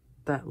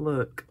that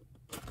look.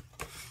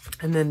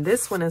 And then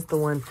this one is the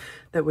one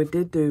that we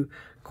did do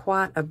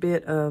quite a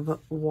bit of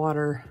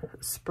water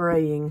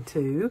spraying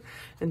to.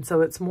 And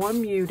so it's more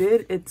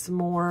muted. It's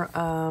more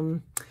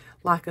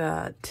like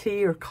a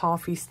tea or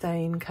coffee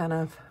stain kind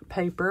of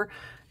paper.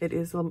 It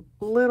is a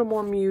little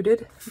more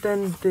muted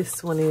than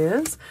this one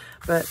is,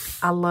 but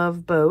I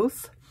love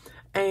both.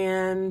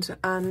 And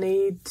I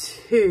need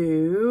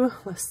to,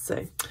 let's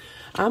see,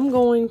 I'm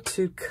going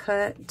to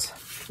cut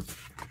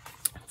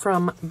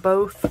from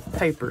both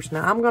papers.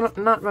 Now, I'm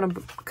not gonna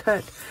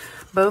cut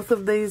both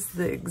of these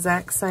the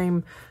exact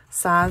same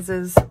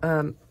sizes,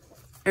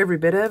 every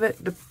bit of it,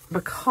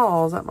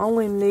 because I'm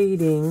only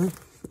needing,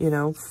 you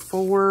know,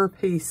 4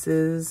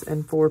 pieces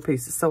and 4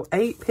 pieces. So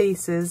 8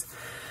 pieces.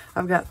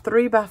 I've got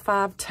 3 by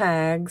 5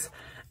 tags.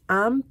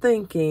 I'm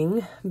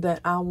thinking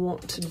that I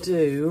want to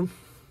do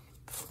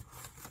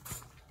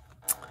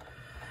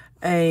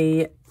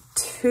a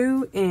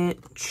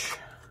 2-inch,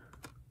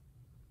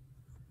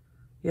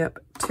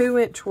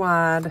 2-inch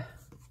wide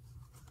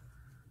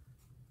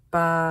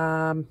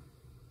by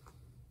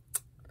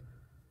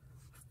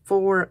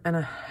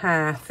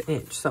 4.5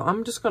 inch. So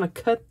I'm just going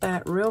to cut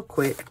that real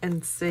quick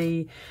and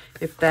see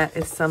if that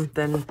is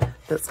something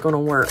that's going to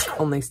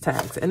work on these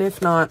tags. And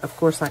if not, of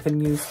course, I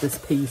can use this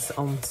piece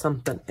on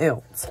something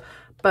else.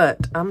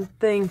 But I'm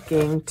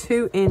thinking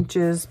 2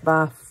 inches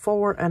by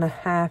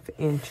 4.5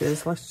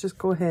 inches. Let's just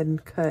go ahead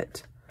and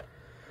cut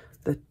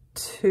the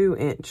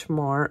 2-inch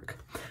mark.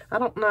 I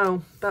don't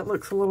know. That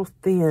looks a little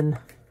thin.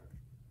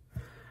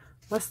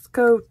 Let's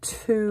go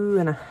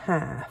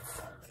 2.5.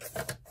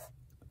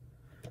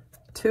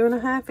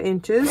 2.5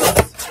 inches.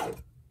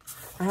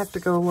 I have to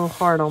go a little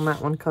hard on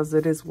that one because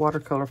it is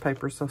watercolor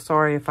paper. So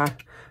sorry if I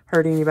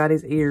hurt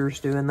anybody's ears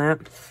doing that.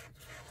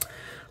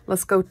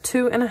 Let's go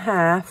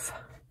 2.5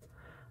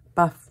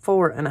 by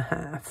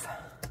 4.5.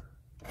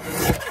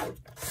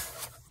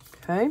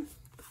 Okay.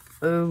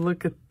 Oh,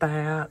 look at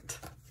that.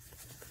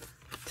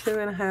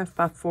 2.5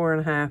 by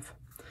 4.5.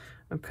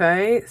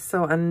 Okay,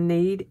 so I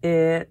need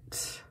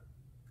it.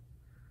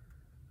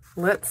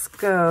 Let's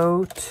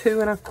go 2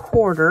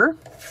 1/4.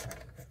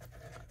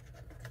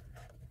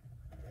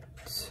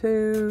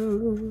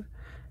 2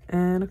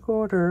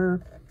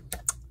 1/4.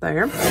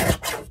 There.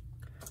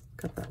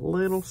 Cut that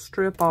little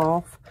strip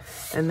off.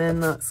 And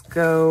then let's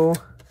go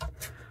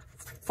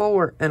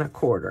 4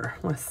 1/4.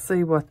 Let's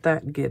see what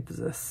that gives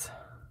us.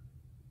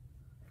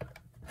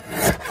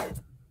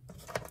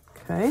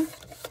 Okay.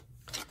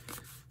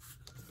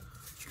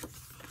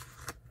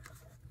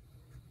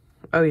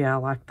 Oh yeah, I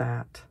like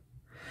that.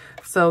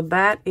 So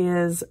that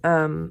is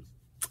a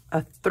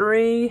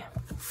 3,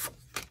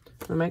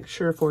 let me make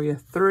sure for you,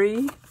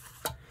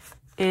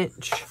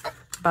 3-inch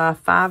by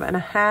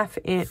 5.5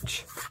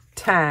 inch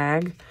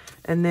tag.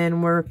 And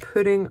then we're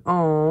putting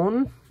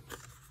on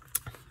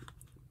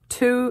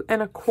 2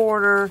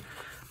 1/4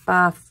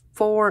 by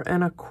 4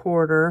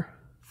 1/4.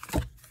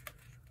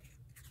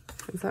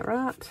 Is that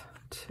right?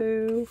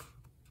 2,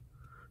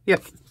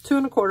 yep, 2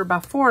 1/4 by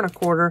 4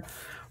 1/4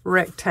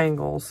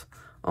 rectangles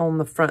on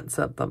the fronts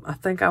of them. I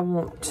think I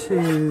want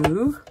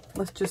to,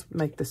 let's just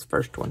make this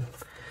first one.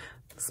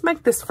 Let's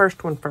make this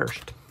first one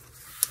first.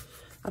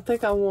 I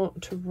think I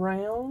want to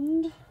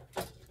round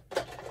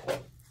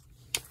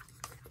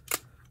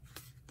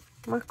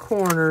my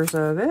corners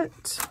of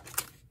it.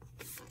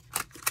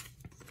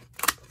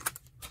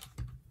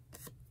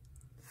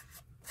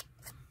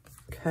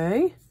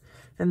 Okay,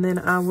 and then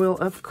I will,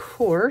 of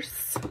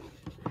course,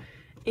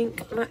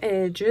 ink my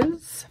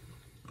edges.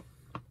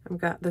 I've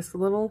got this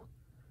little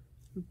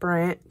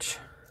branch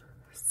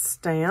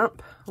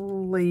stamp,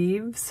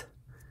 leaves.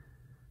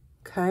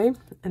 Okay,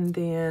 and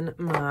then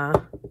my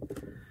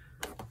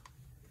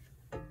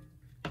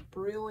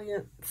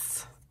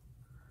Brilliance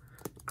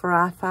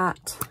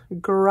graphite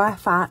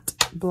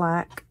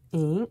black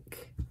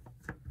ink.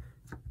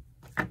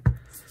 I'm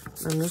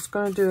just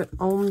going to do it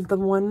on the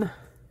one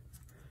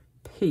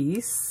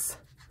piece.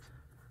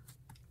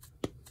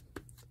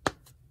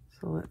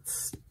 So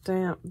let's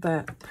stamp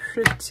that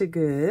pretty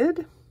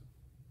good.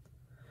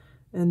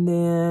 And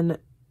then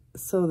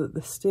so that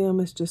the stem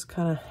is just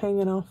kind of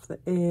hanging off the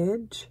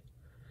edge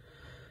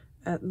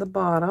at the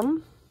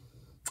bottom.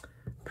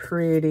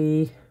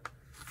 Pretty.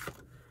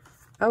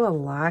 Oh, I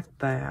like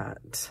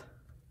that.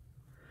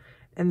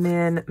 And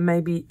then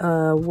maybe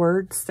a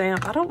word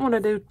stamp. I don't want to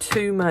do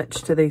too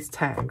much to these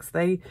tags.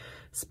 They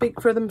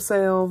speak for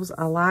themselves.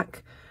 I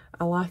like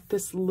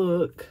this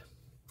look.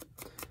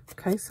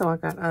 Okay, so I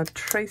got a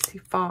Tracy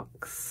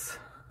Fox.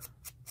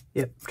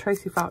 Yep,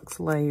 Tracy Fox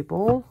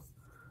label.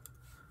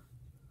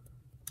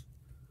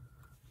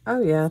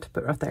 Oh yeah, to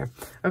put right there.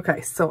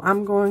 Okay, so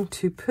I'm going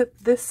to put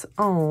this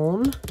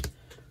on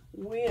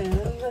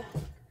with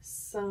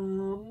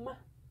some,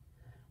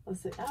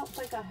 let's see, I don't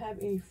think I have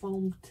any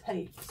foam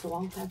tape, so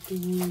I'll have to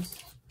use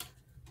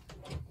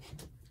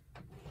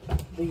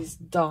these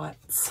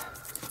dots.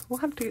 We'll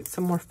have to get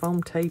some more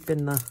foam tape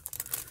in the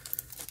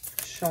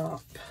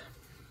shop.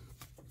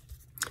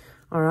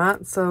 All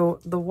right, so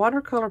the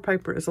watercolor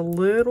paper is a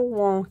little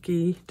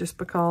wonky just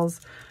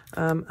because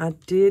I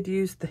did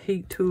use the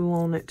heat tool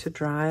on it to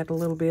dry it a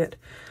little bit.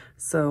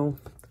 So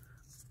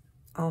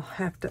I'll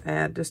have to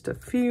add just a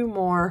few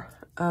more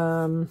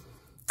foam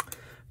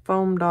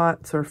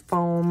dots or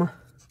foam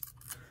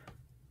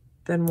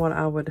than what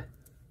I would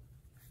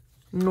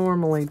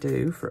normally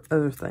do for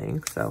other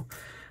things. So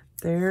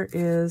there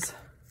is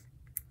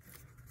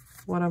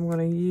what I'm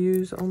going to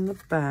use on the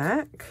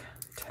back.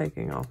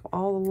 Taking off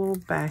all the little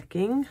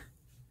backing.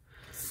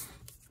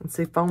 And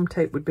see, foam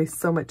tape would be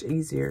so much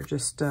easier.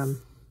 Just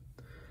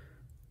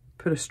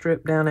put a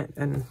strip down it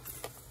and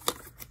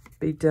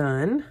be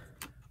done.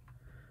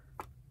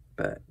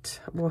 But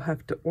we'll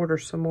have to order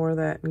some more of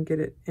that and get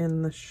it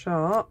in the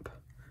shop.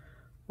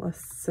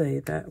 Let's see,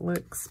 that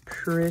looks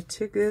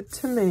pretty good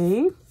to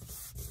me.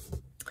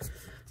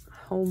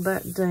 Hold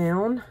that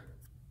down.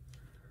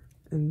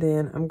 And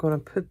then I'm going to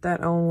put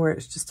that on where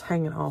it's just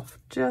hanging off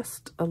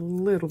just a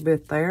little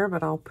bit there,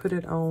 but I'll put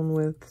it on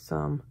with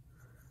some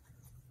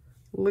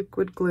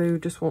liquid glue.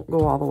 Just won't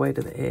go all the way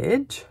to the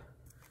edge.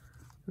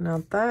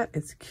 Now that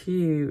is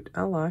cute.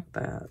 I like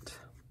that.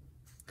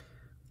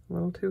 A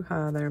little too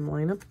high there,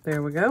 Melina.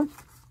 There we go.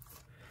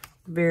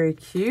 Very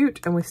cute.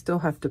 And we still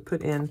have to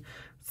put in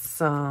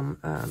some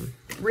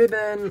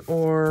ribbon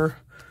or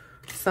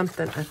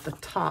something at the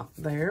top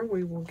there.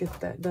 We will get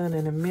that done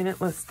in a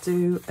minute. Let's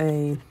do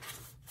a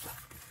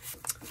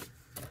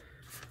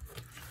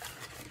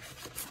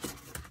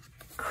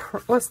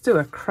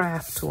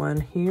craft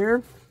one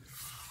here.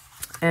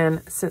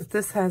 And since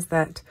this has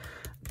that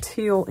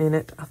teal in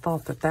it, I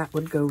thought that that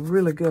would go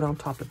really good on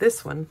top of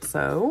this one.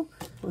 So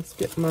let's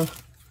get my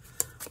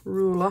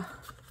ruler.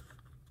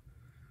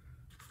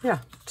 Yeah,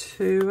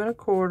 2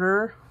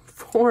 1/4,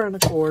 4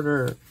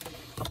 1/4.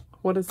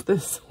 What is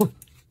this one?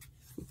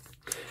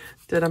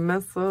 Did I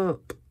mess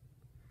up?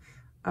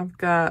 I've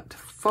got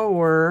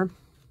 4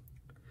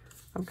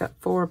 by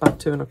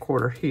 2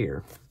 1/4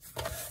 here.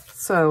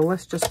 So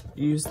let's just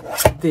use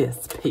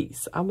this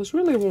piece. I was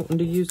really wanting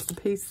to use the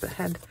piece that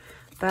had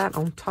that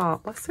on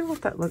top. Let's see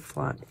what that looks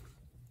like.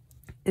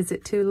 Is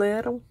it too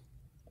little?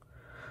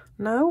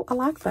 No, I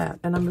like that.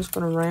 And I'm just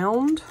going to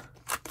round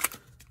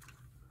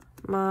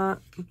my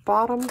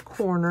bottom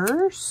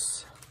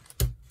corners.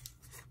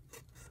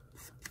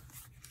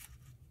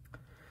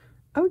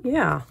 Oh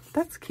yeah,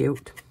 that's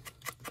cute.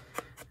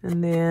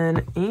 And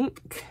then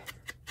ink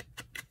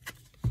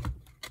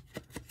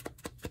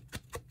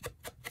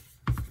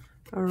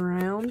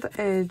around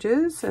the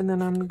edges, and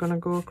then I'm going to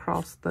go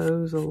across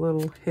those a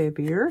little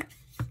heavier.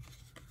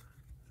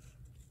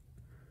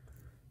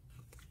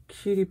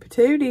 Cutie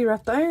patootie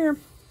right there.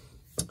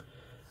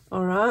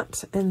 All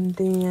right, and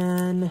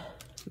then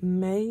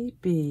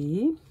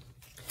maybe,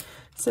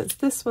 since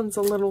this one's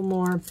a little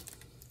more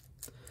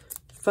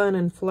fun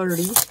and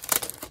flirty,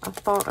 I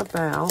thought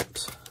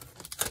about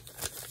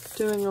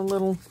doing a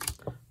little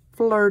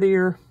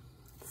flirtier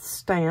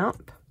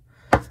stamp.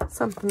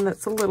 Something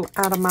that's a little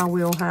out of my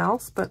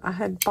wheelhouse, but I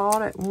had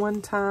bought it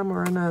one time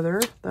or another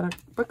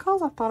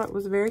because I thought it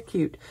was very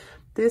cute.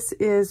 This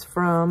is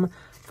from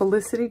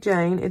Felicity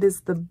Jane. It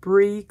is the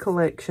Brie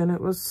collection.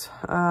 It was,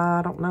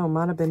 I don't know,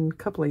 might have been a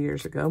couple of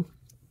years ago.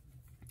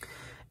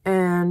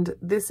 And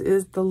this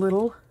is the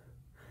little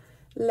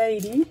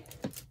lady,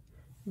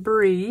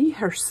 Brie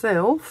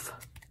herself.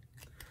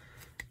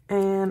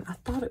 And I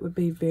thought it would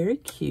be very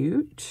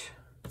cute.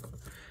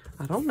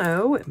 I don't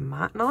know, it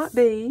might not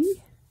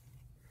be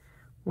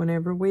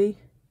whenever we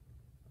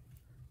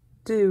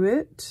do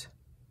it.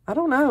 I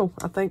don't know.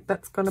 I think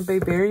that's going to be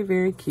very,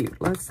 very cute.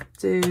 Let's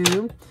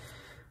do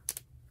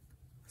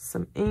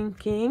some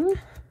inking.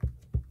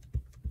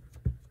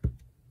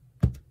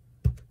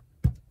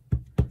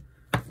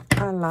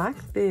 I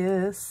like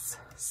this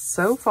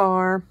so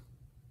far.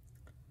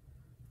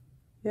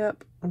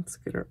 Yep, let's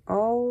get her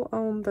all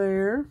on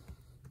there.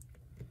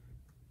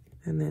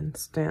 And then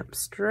stamp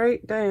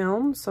straight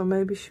down so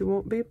maybe she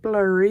won't be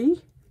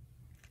blurry.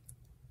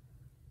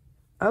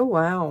 Oh,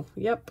 wow.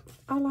 Yep,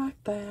 I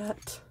like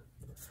that.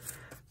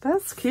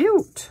 That's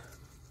cute.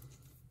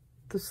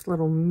 This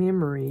little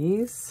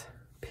memories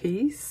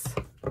piece.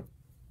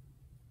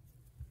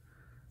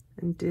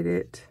 And did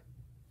it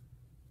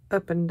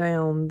up and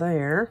down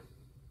there.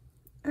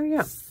 Oh,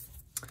 yeah.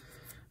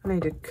 I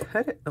need to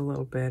cut it a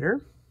little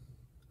better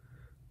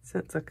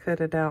since I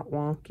cut it out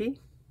wonky.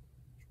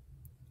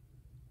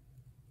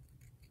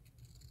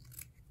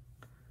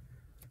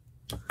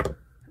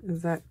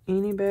 Is that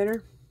any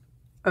better?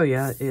 Oh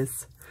yeah, it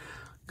is.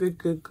 Good,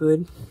 good,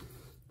 good.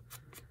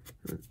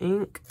 And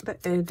ink the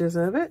edges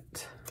of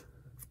it.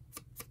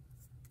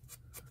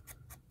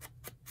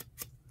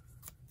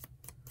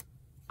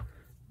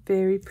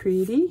 Very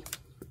pretty.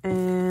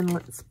 And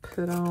let's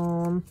put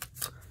on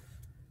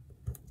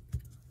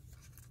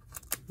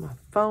my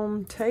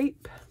foam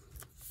tape.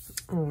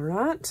 All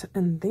right,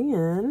 and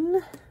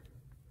then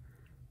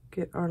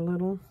get our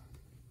little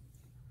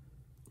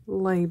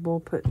label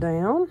put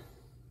down.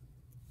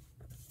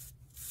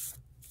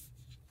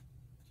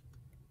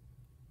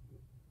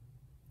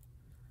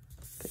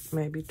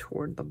 Maybe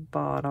toward the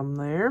bottom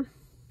there.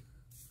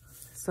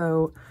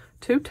 So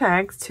 2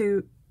 tags,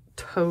 2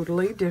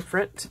 totally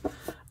different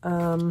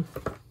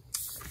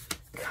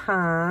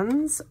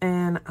kinds,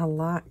 and I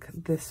like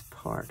this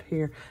part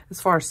here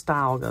as far as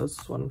style goes.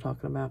 Is what I'm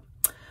talking about.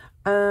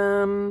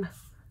 I'm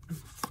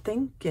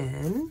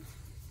thinking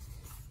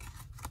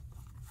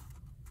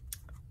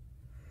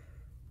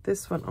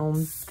this one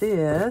on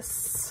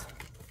this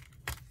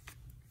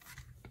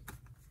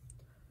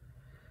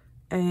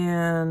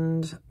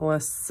And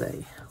let's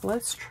see.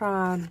 Let's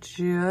try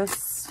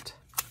just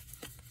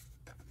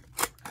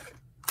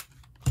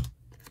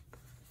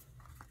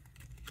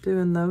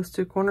doing those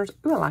two corners.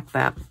 Ooh, I like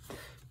that.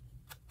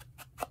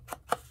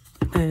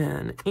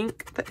 And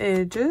ink the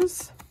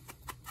edges.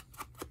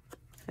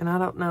 And I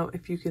don't know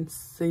if you can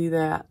see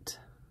that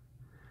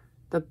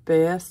the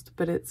best,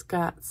 but it's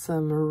got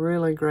some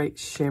really great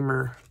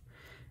shimmer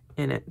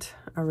in it.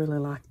 I really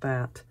like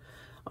that.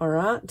 All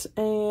right,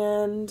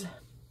 and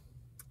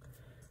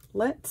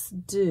let's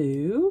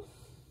do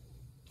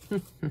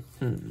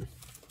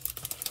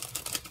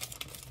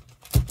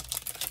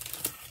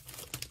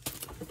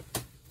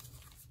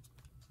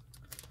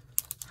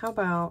how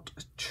about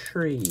a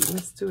tree?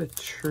 Let's do a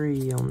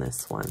tree on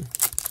this one.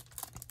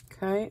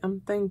 Okay,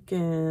 I'm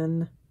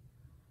thinking,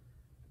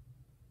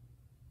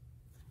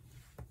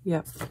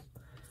 yep,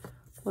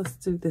 let's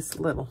do this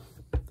little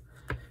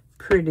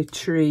pretty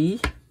tree.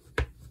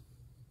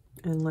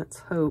 And let's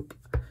hope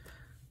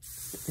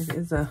it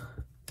is a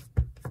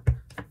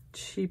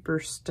cheaper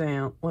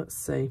stamp. Let's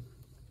see.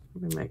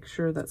 Let me make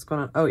sure that's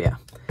gonna, oh yeah,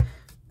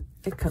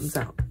 it comes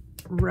out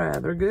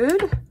rather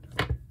good.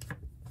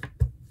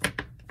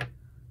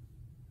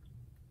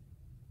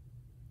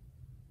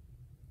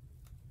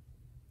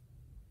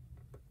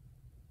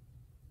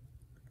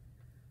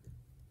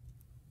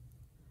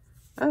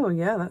 Oh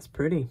yeah, that's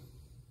pretty.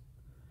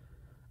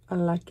 I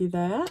like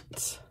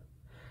that.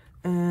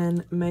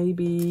 And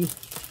maybe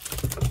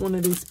one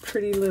of these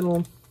pretty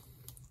little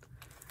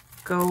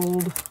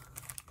gold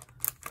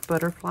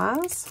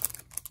butterflies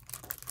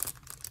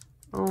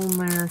on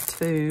there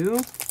too.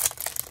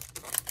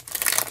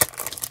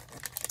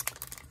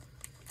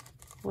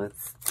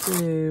 Let's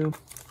do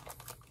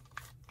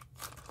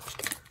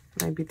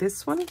maybe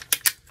this one.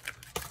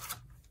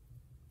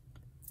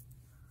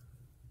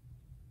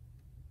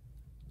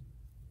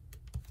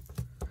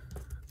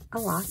 I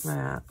like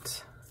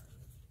that.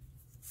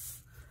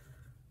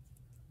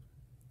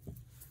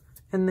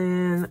 And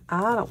then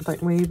I don't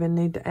think we even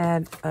need to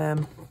add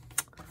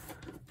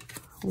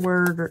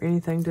word or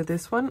anything to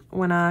this one.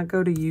 When I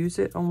go to use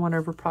it on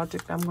whatever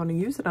project I'm going to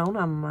use it on,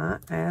 I might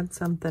add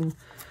something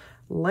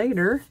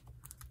later.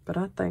 But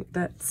I think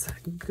that's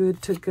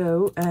good to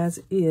go as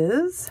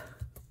is.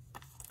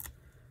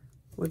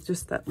 With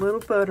just that little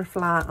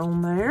butterfly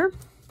on there.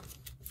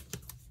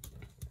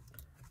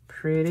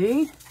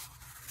 Pretty.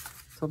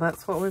 So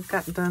that's what we've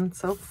got done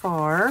so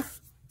far.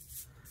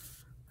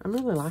 I'm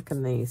really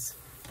liking these.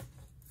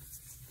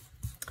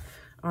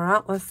 All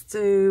right, let's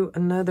do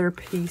another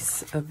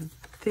piece of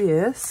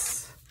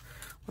this.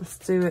 Let's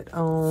do it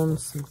on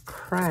some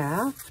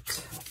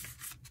craft.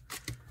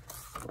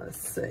 Let's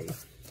see.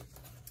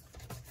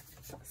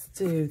 Let's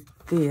do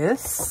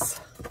this.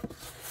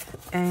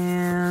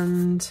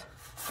 And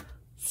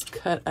let's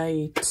cut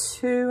a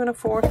 2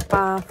 1/4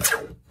 by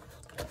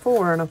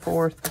 4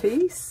 1/4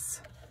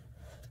 piece.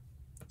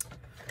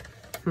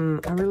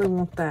 I really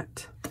want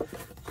that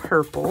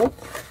purple.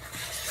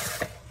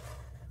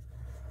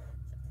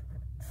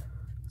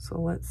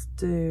 So let's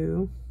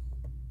do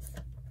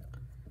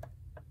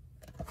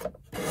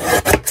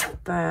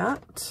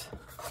that.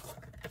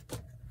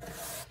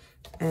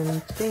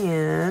 And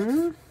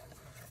then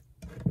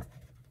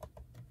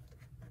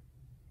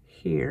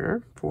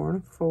here,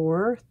 4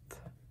 1/4.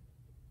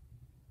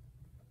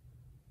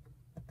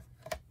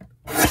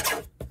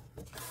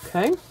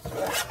 Okay.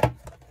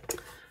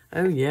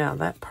 Oh yeah,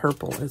 that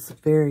purple is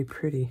very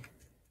pretty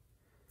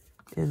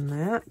in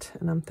that.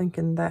 And I'm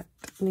thinking that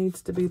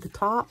needs to be the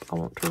top. I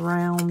want to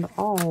round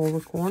all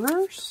the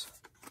corners.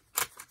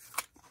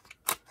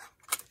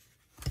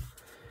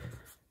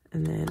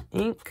 And then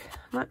ink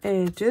my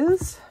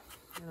edges.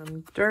 And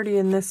I'm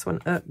dirtying this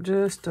one up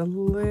just a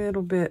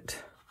little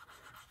bit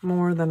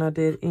more than I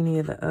did any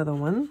of the other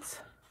ones.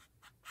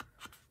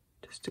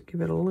 Just to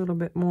give it a little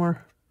bit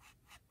more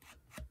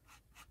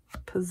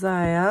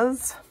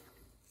pizzazz.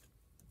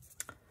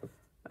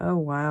 Oh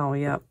wow,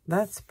 yep,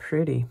 that's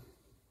pretty.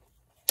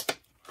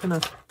 And I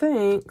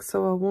think,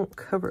 so I won't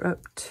cover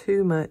up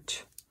too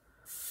much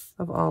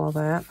of all of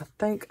that, I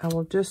think I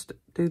will just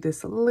do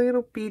this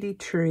little bitty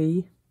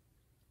tree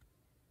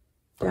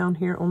down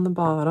here on the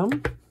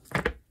bottom.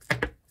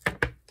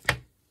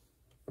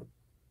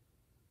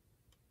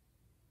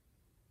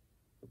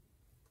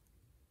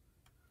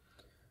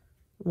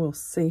 We'll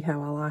see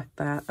how I like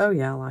that. Oh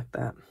yeah, I like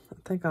that. I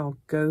think I'll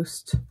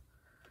ghost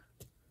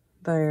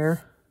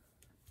there.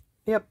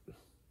 Yep,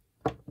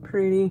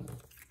 pretty.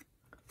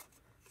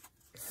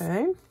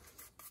 Okay.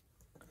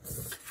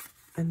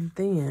 And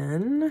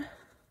then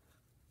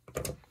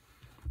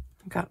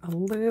I got a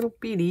little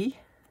bitty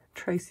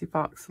Tracy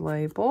Fox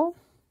label.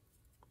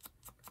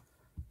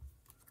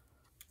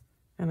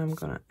 And I'm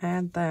going to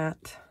add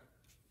that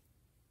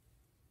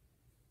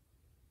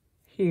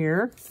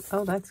here.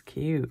 Oh, that's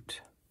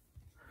cute.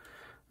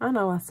 I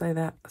know I say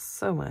that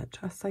so much.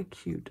 I say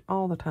cute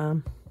all the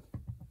time.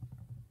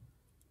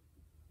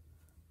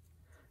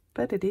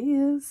 But it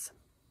is.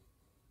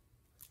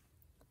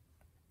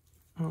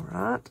 All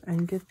right,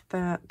 and get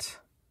that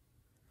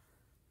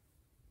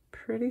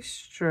pretty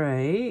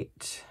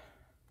straight.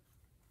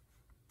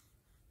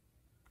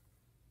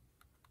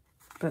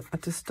 But I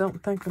just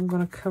don't think I'm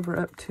going to cover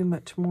up too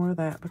much more of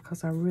that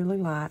because I really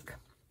like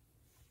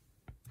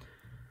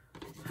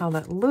how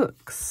that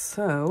looks.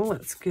 So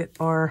let's get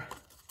our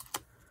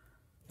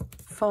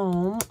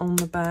foam on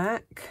the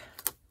back.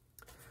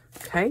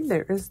 Okay,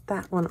 there is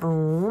that one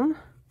on.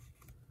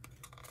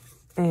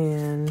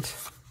 And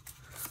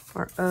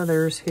our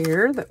others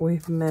here that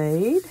we've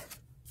made.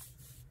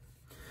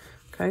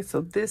 Okay,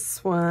 so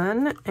this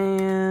one,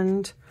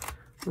 and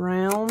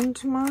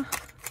round my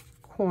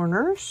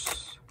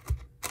corners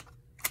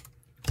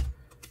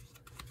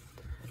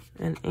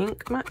and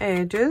ink my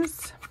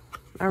edges.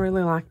 I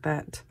really like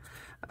that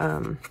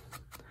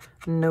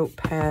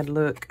notepad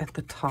look at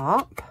the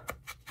top.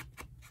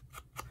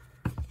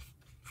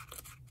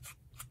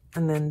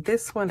 And then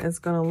this one is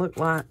going to look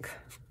like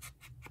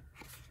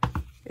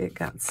it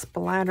got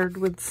splattered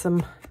with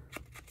some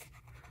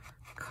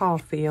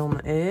coffee on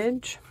the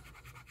edge.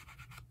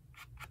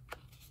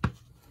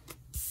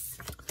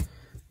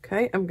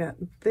 Okay, I've got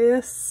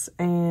this,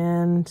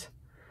 and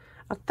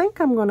I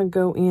think I'm going to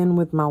go in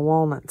with my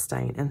walnut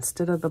stain.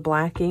 Instead of the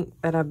black ink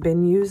that I've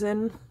been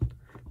using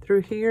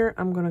through here,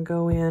 I'm going to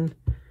go in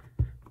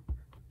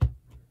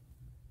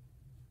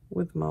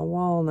with my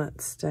walnut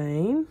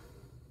stain.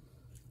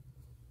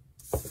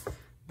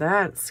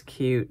 That's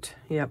cute.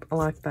 Yep, I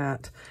like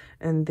that.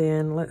 And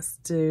then let's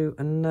do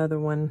another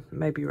one,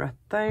 maybe right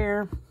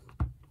there.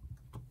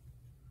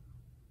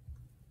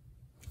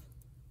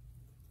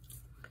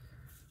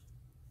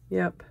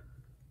 Yep.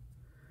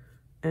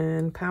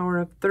 And power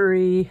of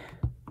 3.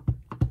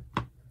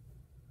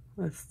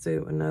 Let's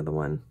do another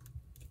one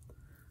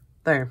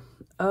there.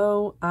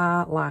 Oh,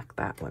 I like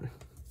that one.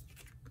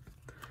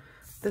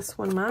 This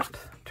one might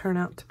turn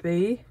out to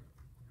be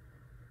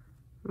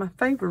my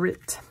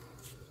favorite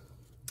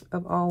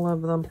of all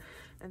of them.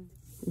 And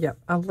yep,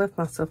 I've left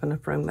myself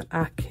enough room that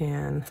I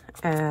can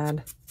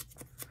add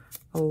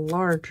a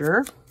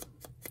larger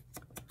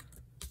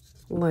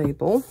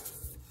label.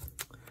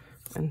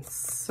 And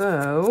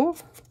so,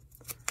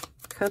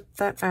 cut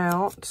that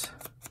out.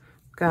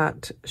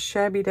 Got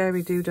Shabby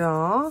Dabby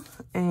Doodah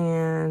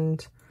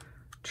and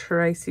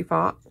Tracy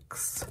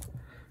Fox.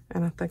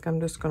 And I think I'm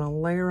just going to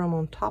layer them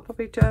on top of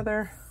each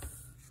other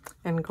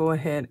and go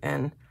ahead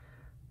and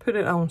put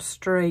it on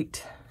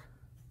straight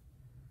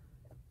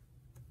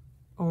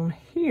on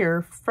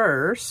here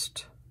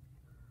first.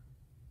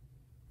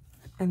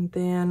 And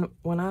then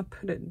when I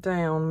put it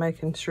down,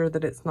 making sure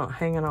that it's not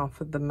hanging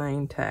off of the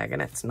main tag,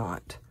 and it's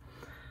not.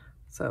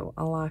 So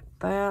I like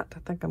that. I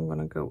think I'm going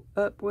to go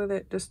up with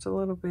it just a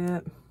little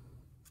bit.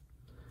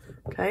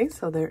 Okay,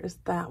 so there is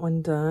that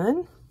one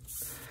done.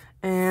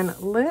 And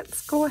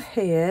let's go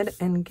ahead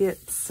and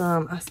get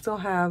some, I still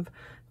have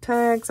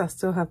tags. I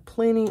still have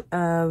plenty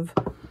of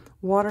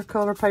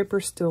watercolor paper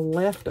still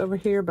left over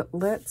here, but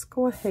let's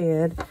go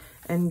ahead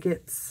and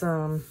get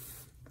some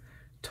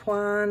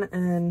twine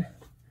and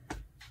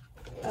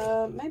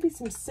maybe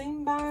some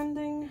seam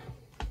binding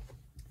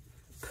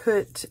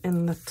put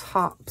in the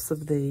tops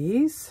of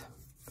these.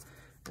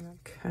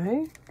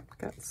 Okay,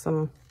 got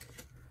some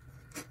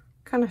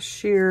kind of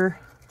sheer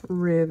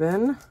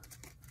ribbon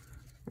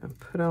I'll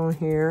put on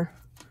here.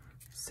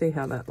 See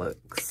how that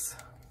looks.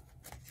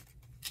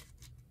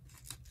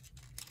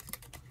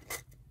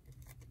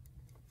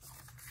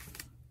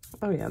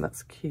 Oh yeah,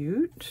 that's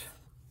cute.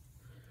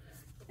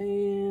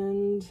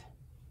 And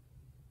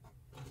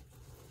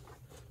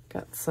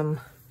got some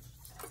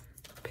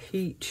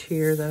peach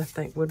here that I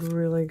think would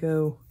really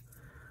go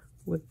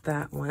with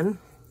that one.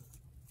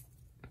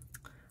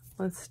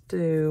 Let's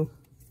do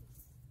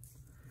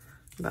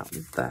about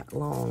that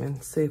long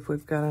and see if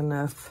we've got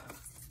enough.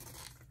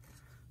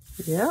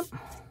 Yep,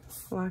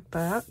 like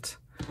that.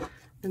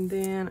 And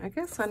then I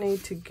guess I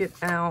need to get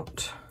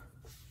out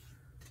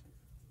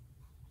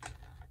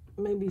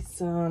maybe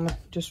some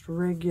just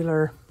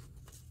regular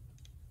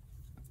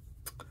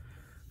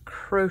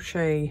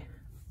crochet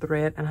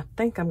thread, and I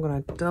think I'm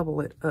going to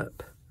double it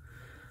up.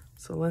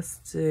 So let's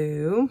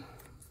do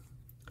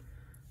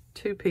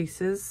 2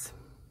 pieces.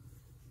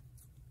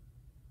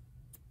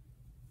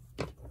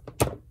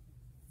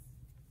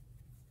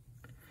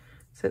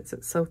 Since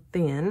it's so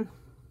thin,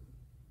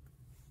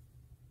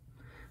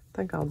 I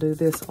think I'll do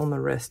this on the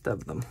rest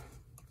of them,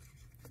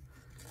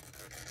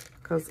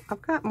 because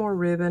I've got more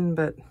ribbon,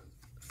 but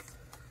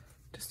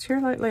just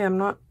here lately I'm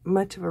not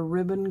much of a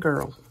ribbon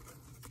girl.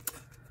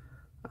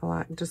 I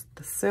like just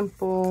the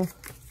simple.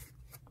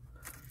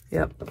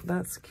 Yep,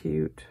 that's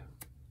cute.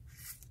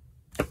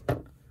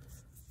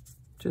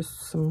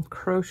 Just some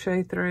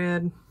crochet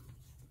thread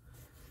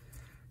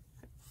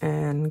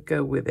and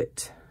go with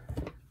it.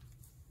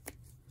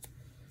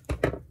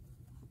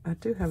 I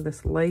do have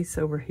this lace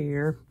over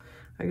here.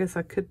 I guess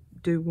I could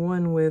do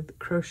one with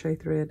crochet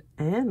thread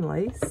and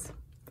lace.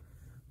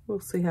 We'll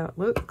see how it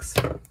looks.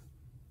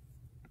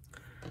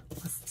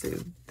 Let's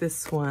do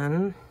this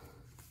one.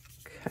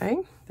 Okay,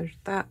 there's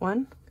that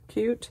one.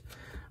 Cute.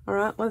 All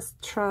right, let's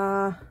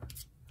try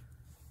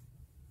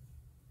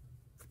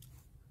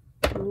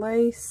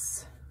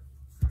lace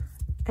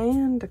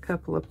and a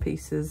couple of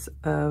pieces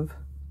of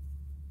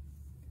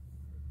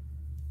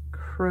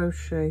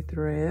crochet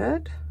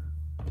thread.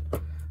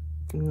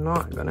 I'm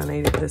not gonna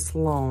need it this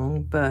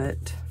long,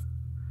 but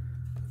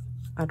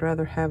I'd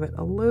rather have it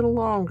a little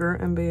longer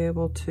and be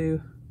able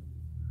to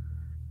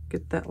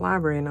get that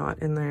library knot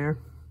in there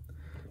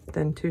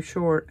than too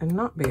short and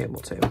not be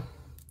able to.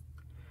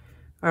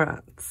 All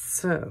right,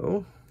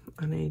 so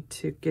I need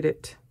to get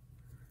it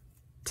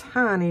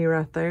tiny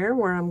right there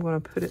where I'm going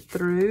to put it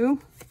through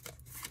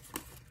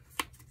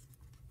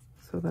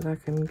so that I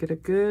can get a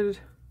good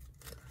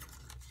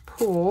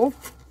pull.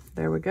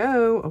 There we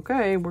go.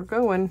 Okay, we're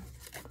going.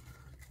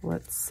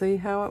 Let's see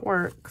how it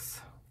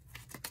works.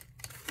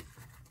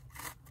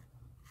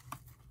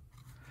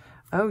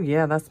 Oh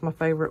yeah, that's my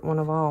favorite one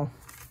of all.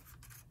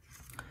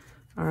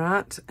 All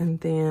right, and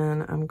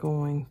then I'm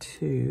going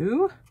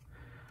to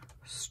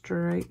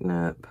straighten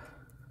up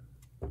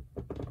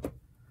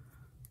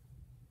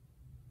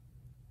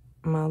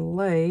my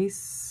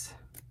lace.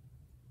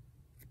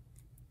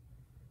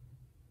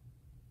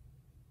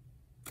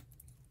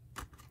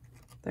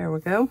 There we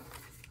go.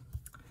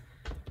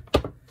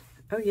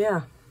 Oh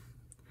yeah,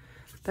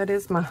 that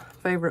is my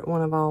favorite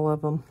one of all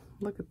of them.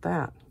 Look at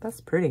that,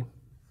 that's pretty.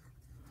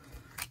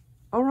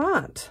 All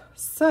right,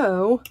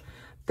 so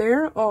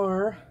there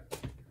are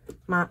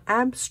my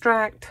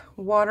abstract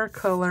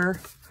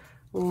watercolor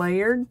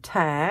layered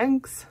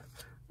tags.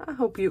 I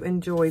hope you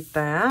enjoyed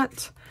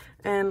that.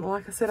 And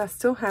like I said, I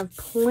still have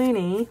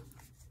plenty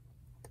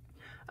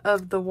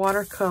of the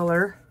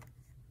watercolor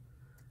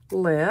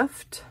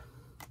left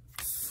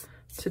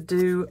to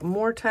do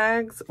more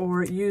tags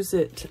or use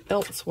it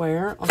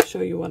elsewhere. I'll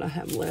show you what I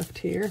have left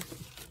here.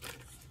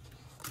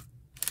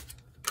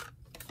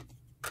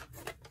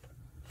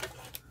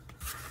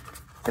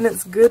 And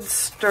it's good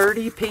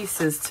sturdy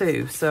pieces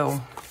too.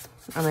 So,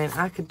 I mean,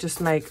 I could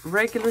just make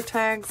regular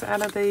tags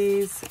out of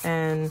these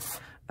and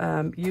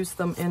use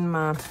them in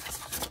my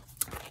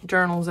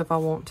journals if I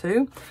want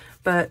to.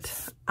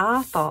 But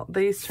I thought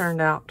these turned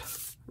out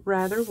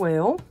rather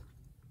well.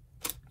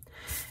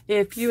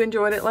 If you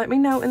enjoyed it, let me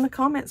know in the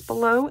comments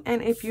below.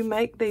 And if you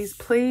make these,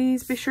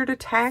 please be sure to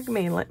tag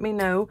me. Let me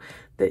know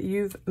that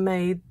you've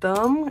made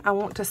them. I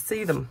want to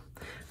see them.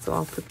 So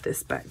I'll put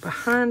this back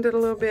behind it a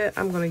little bit.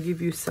 I'm going to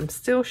give you some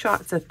still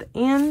shots at the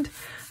end.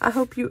 I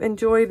hope you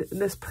enjoyed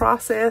this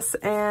process,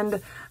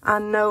 and I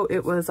know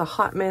it was a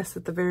hot mess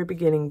at the very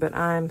beginning, but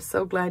I'm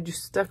so glad you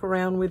stuck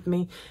around with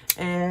me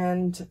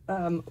and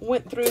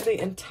went through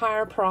the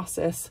entire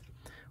process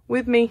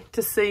with me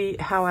to see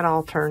how it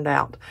all turned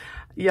out.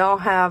 Y'all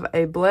have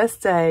a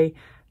blessed day.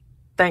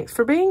 Thanks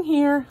for being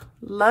here.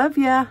 Love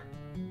ya.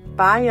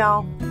 Bye,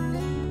 y'all.